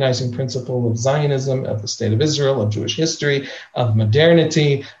the organizing principle of Zionism, of the State of Israel, of Jewish history, of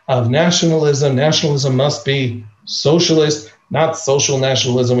modernity, of nationalism. Nationalism must be socialist, not social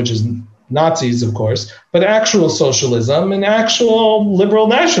nationalism, which is Nazis, of course, but actual socialism and actual liberal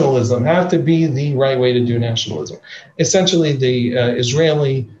nationalism have to be the right way to do nationalism. Essentially, the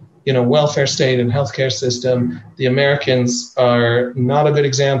Israeli welfare state and healthcare system, the Americans are not a good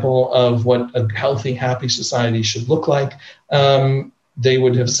example of what a healthy, happy society should look like. They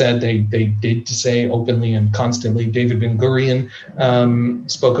would have said, they did say openly and constantly, David Ben-Gurion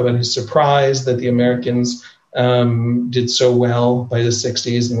spoke about his surprise that the Americans did so well by the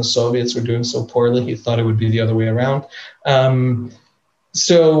 60s and the Soviets were doing so poorly. He thought it would be the other way around.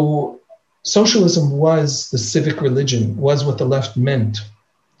 So socialism was the civic religion, was what the left meant.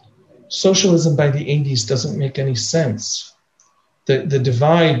 Socialism by the 80s doesn't make any sense. The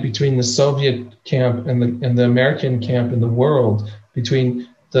divide between the Soviet camp and the American camp in the world, between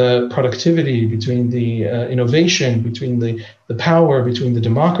the productivity, between the innovation, between the power, between the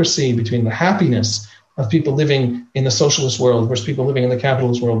democracy, between the happiness of people living in the socialist world versus people living in the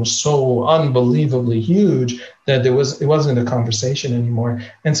capitalist world was so unbelievably huge that it wasn't a conversation anymore.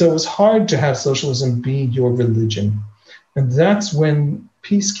 And so it was hard to have socialism be your religion. And that's when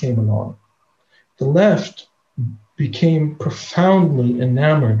peace came along. The left became profoundly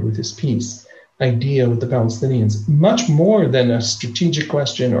enamored with this peace idea with the Palestinians, much more than a strategic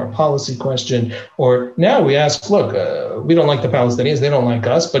question or a policy question. Or now we ask, look, we don't like the Palestinians, they don't like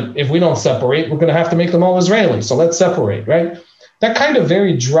us, but if we don't separate, we're going to have to make them all Israeli. So let's separate, right? That kind of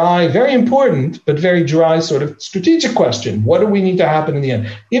very dry, very important, but very dry sort of strategic question. What do we need to happen in the end?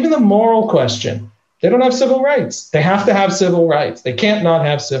 Even the moral question. They don't have civil rights. They have to have civil rights. They can't not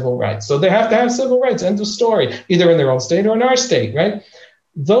have civil rights. So they have to have civil rights. End of story. Either in their own state or in our state, right?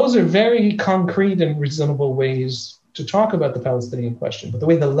 Those are very concrete and reasonable ways to talk about the Palestinian question. But the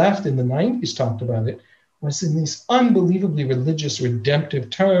way the left in the 90s talked about it was in these unbelievably religious,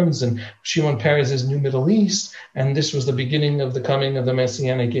 redemptive terms, and Shimon Peres's New Middle East, and this was the beginning of the coming of the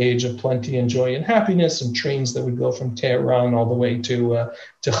Messianic age of plenty and joy and happiness, and trains that would go from Tehran all the way to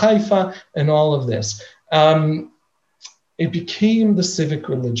Haifa, and all of this. It became the civic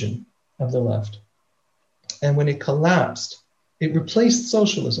religion of the left. And when it collapsed, it replaced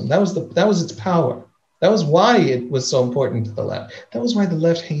socialism. That was its power. That was why it was so important to the left. That was why the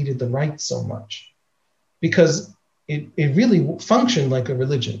left hated the right so much. Because it really functioned like a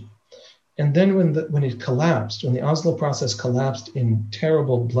religion. And then when it collapsed, when the Oslo process collapsed in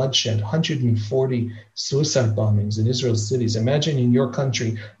terrible bloodshed, 140 suicide bombings in Israel's cities. Imagine in your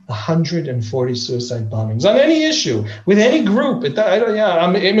country, 140 suicide bombings on any issue, with any group,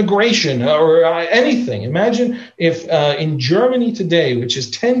 immigration or anything. Imagine if in Germany today, which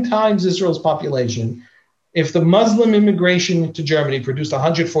is 10 times Israel's population, if the Muslim immigration to Germany produced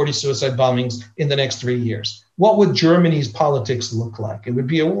 140 suicide bombings in the next 3 years, what would Germany's politics look like? It would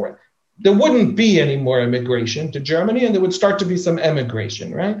be there wouldn't be any more immigration to Germany, and there would start to be some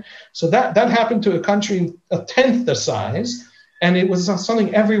emigration, right? So that happened to a country a tenth the size, and it was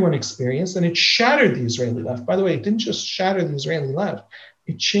something everyone experienced, and it shattered the Israeli left. By the way, it didn't just shatter the Israeli left.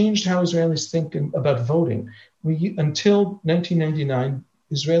 It changed how Israelis think about voting. Until 1999,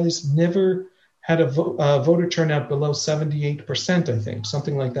 Israelis never had a voter turnout below 78%, I think,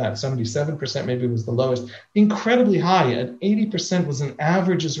 something like that. 77% maybe was the lowest. Incredibly high. At 80% was an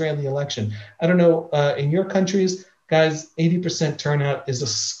average Israeli election. I don't know, in your countries, guys, 80% turnout is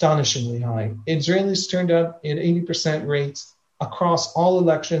astonishingly high. Israelis turned out at 80% rates across all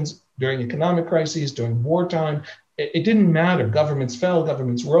elections during economic crises, during wartime. It didn't matter. Governments fell,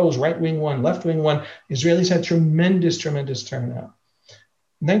 governments rose, right wing won, left wing won. Israelis had tremendous turnout.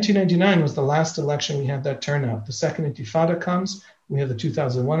 1999 was the last election we had that turnout. The second intifada comes, we have the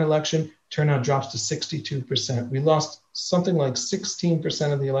 2001 election, turnout drops to 62%. We lost something like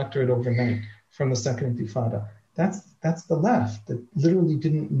 16% of the electorate overnight from the second intifada. That's the left that literally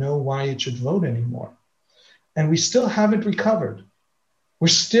didn't know why it should vote anymore. And we still haven't recovered. We're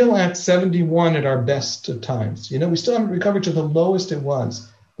still at 71 at our best of times. We still haven't recovered to the lowest it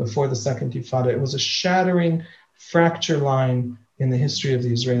was before the second intifada. It was a shattering fracture line in the history of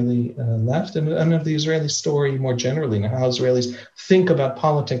the Israeli left and of the Israeli story more generally, and how Israelis think about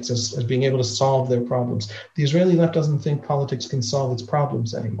politics as being able to solve their problems. The Israeli left doesn't think politics can solve its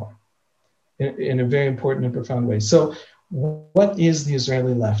problems anymore in a very important and profound way. So what is the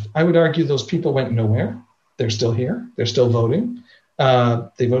Israeli left? I would argue those people went nowhere. They're still here. They're still voting.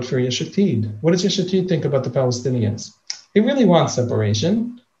 They vote for Yesh Atid. What does Yesh Atid think about the Palestinians? He really wants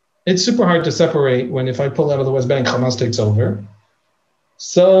separation. It's super hard to separate when if I pull out of the West Bank, Hamas takes over.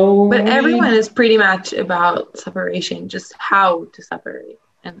 But everyone is pretty much about separation, just how to separate.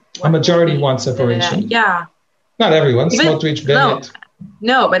 And a majority wants separation. Yeah. Not everyone. Smotrich, Bennett.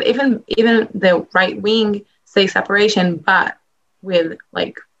 No, but even the right wing say separation, but with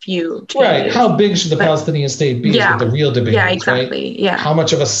few changes. Right. How big should the Palestinian state be is what the real debate is, Yeah, exactly. Right? Yeah. How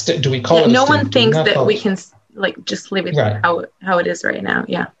much of a state do we call it a state? No one thinks that we can just leave it how it is right now.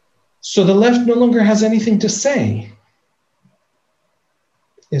 Yeah. So the left no longer has anything to say,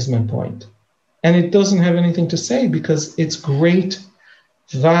 is my point. And it doesn't have anything to say because its great,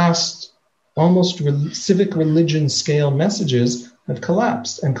 vast, almost civic religion scale messages have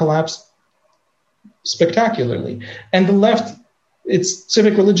collapsed and collapsed spectacularly. And the left, its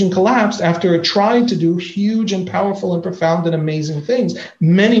civic religion collapsed after it tried to do huge and powerful and profound and amazing things.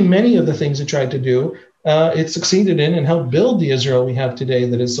 Many, many of the things it tried to do, it succeeded in and helped build the Israel we have today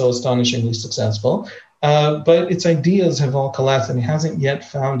that is so astonishingly successful. But its ideas have all collapsed and it hasn't yet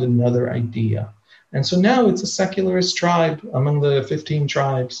found another idea. And so now it's a secularist tribe among the 15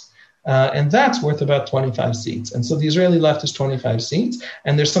 tribes. And that's worth about 25 seats. And so the Israeli left is 25 seats.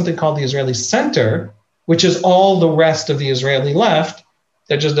 And there's something called the Israeli center, which is all the rest of the Israeli left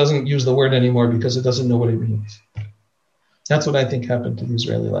that just doesn't use the word anymore because it doesn't know what it means. That's what I think happened to the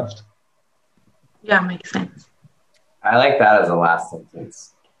Israeli left. Yeah, makes sense. I like that as a last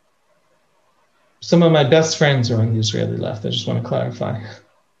sentence. some of my best friends are on the Israeli left. I just want to clarify.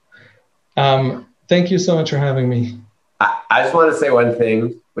 Thank you so much for having me. I just want to say one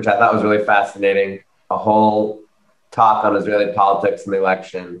thing, which I thought was really fascinating, a whole talk on Israeli politics and the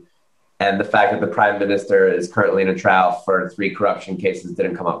election, and the fact that the prime minister is currently in a trial for 3 corruption cases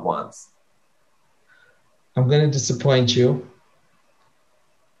didn't come up once. I'm going to disappoint you.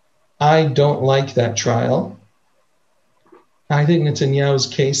 I don't like that trial. I think Netanyahu's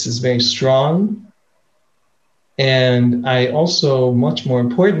case is very strong. And I also, much more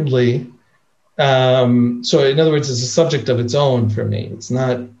importantly, so in other words, it's a subject of its own for me. It's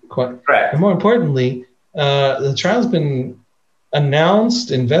not quite. Correct. And more importantly, the trial's been announced,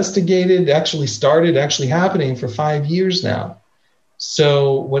 investigated, actually happening for 5 years now.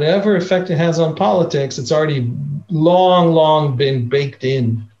 So whatever effect it has on politics, it's already long been baked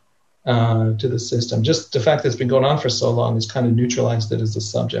in to the system. Just the fact that it's been going on for so long has kind of neutralized it as a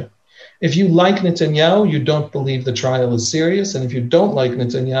subject. If you like Netanyahu, you don't believe the trial is serious. And if you don't like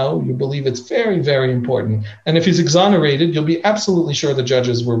Netanyahu, you believe it's very, very important. And if he's exonerated, you'll be absolutely sure the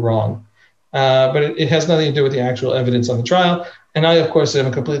judges were wrong. But it has nothing to do with the actual evidence on the trial. And I, of course, am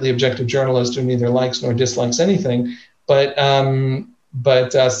a completely objective journalist who neither likes nor dislikes anything. But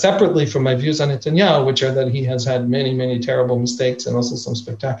separately from my views on Netanyahu, which are that he has had many, many terrible mistakes and also some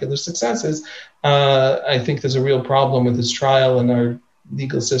spectacular successes, I think there's a real problem with his trial, and our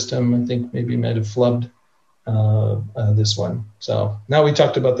legal system, I think, maybe might have flubbed this one. So now we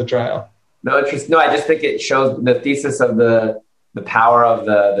talked about the trial. No, interesting. No, I just think it shows the thesis of the power of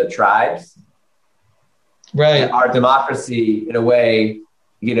the tribes. Right. And our democracy, in a way,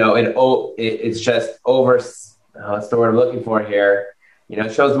 it's just over. That's the word I'm looking for here.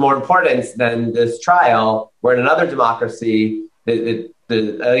 It shows more importance than this trial, where in another democracy, like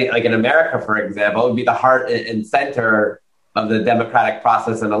in America, for example, it would be the heart and center of the democratic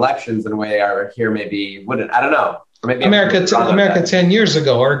process and elections in a way our here maybe wouldn't. I don't know. Or maybe America 10 years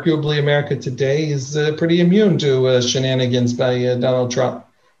ago, arguably America today is pretty immune to shenanigans by Donald Trump.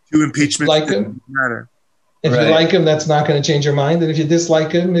 2 impeachments like him, matter. If you like him, that's not going to change your mind. And if you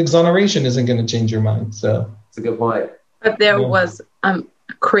dislike him, exoneration isn't going to change your mind. So it's a good point. But there was a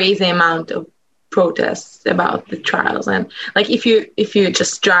crazy amount of protests about the trials, and like if you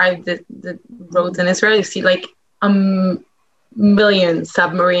just drive the roads in Israel, you see like million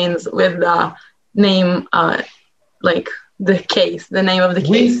submarines with the name, like the name of the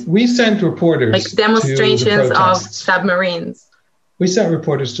case. We sent reporters, like demonstrations of submarines. We sent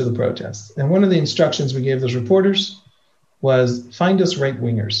reporters to the protests, and one of the instructions we gave those reporters was find us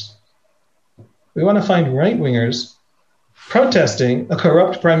right-wingers. We want to find right-wingers protesting a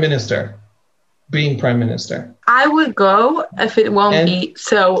corrupt prime minister being prime minister. I would go if it won't be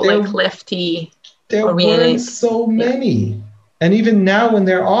so lefty. There weren't so many. Yeah. And even now when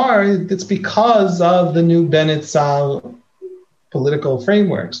there are, it's because of the new Bennett-style political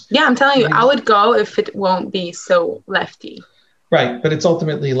frameworks. Yeah, I'm telling you, I would go if it won't be so lefty. Right, but it's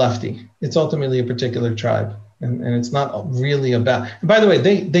ultimately lefty. It's ultimately a particular tribe. And it's not really about... And by the way,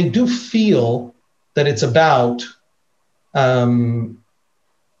 they do feel that it's about the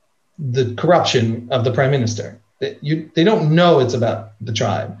corruption of the prime minister. They don't know it's about the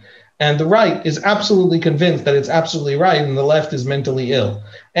tribe. And the right is absolutely convinced that it's absolutely right, and the left is mentally ill.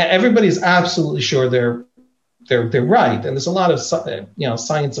 Everybody's absolutely sure they're right. And there's a lot of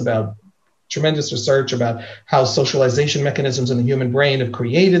science about, tremendous research about how socialization mechanisms in the human brain have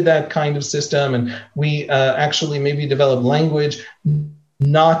created that kind of system. And we actually maybe develop language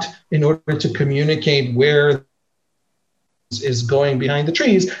not in order to communicate where is going behind the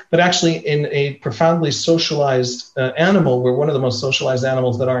trees, but actually in a profoundly socialized animal. We're one of the most socialized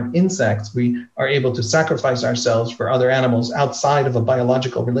animals that aren't insects. We are able to sacrifice ourselves for other animals outside of a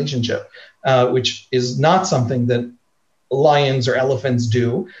biological relationship, which is not something that lions or elephants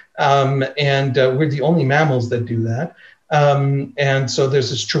do. And we're the only mammals that do that. And so there's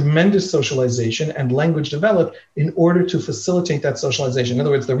this tremendous socialization and language developed in order to facilitate that socialization. In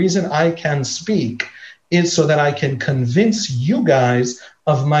other words, the reason I can speak is so that I can convince you guys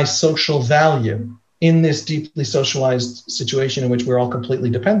of my social value in this deeply socialized situation in which we're all completely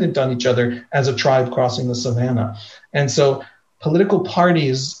dependent on each other as a tribe crossing the savannah. And so political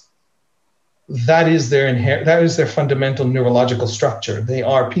parties, that is their fundamental neurological structure. They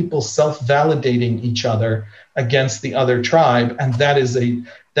are people self-validating each other against the other tribe, and that is a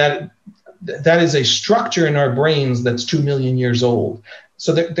structure in our brains that's 2 million years old.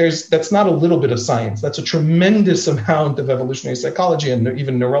 So that's not a little bit of science. That's a tremendous amount of evolutionary psychology and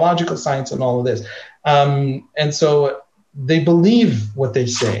even neurological science and all of this. And so they believe what they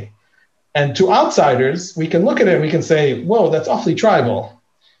say. And to outsiders, we can look at it and we can say, whoa, that's awfully tribal.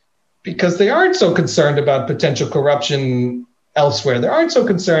 because they aren't so concerned about potential corruption elsewhere. They aren't so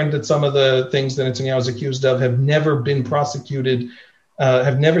concerned that some of the things that Netanyahu is accused of have never been prosecuted,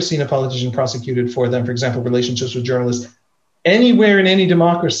 have never seen a politician prosecuted for them. For example, relationships with journalists anywhere in any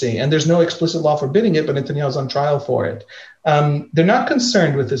democracy, and there's no explicit law forbidding it, but Netanyahu's on trial for it. They're not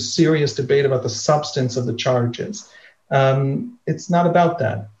concerned with this serious debate about the substance of the charges. It's not about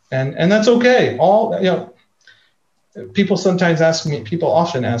that, and that's okay. People sometimes ask me. People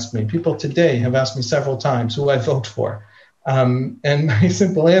often ask me. People today have asked me several times who I vote for, and my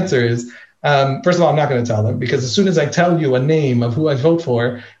simple answer is, first of all, I'm not going to tell them, because as soon as I tell you a name of who I vote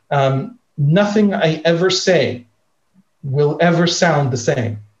for, nothing I ever say will ever sound the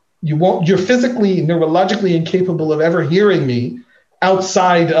same. You're physically, neurologically incapable of ever hearing me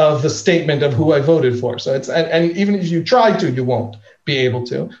outside of the statement of who I voted for. So and even if you try to, you won't be able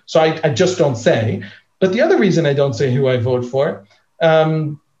to. So I just don't say. But the other reason I don't say who I vote for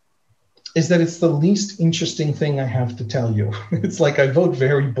is that it's the least interesting thing I have to tell you. It's like I vote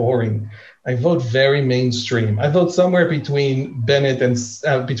very boring. I vote very mainstream. I vote somewhere between Bennett and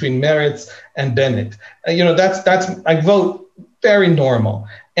between Meretz and Bennett. I vote very normal.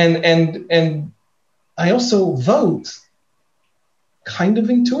 And I also vote kind of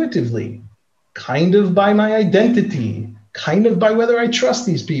intuitively, kind of by my identity, kind of by whether I trust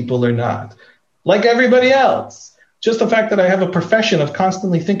these people or not, like everybody else. Just the fact that I have a profession of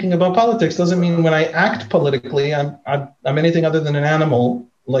constantly thinking about politics doesn't mean when I act politically, I'm anything other than an animal,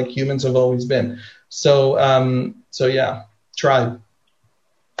 like humans have always been. So yeah, tribe.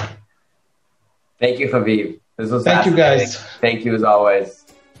 Thank you, Haviv. This was Thank you, guys. Thank you as always.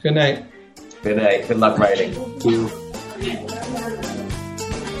 Good night. Good night. Good luck writing. Thank you.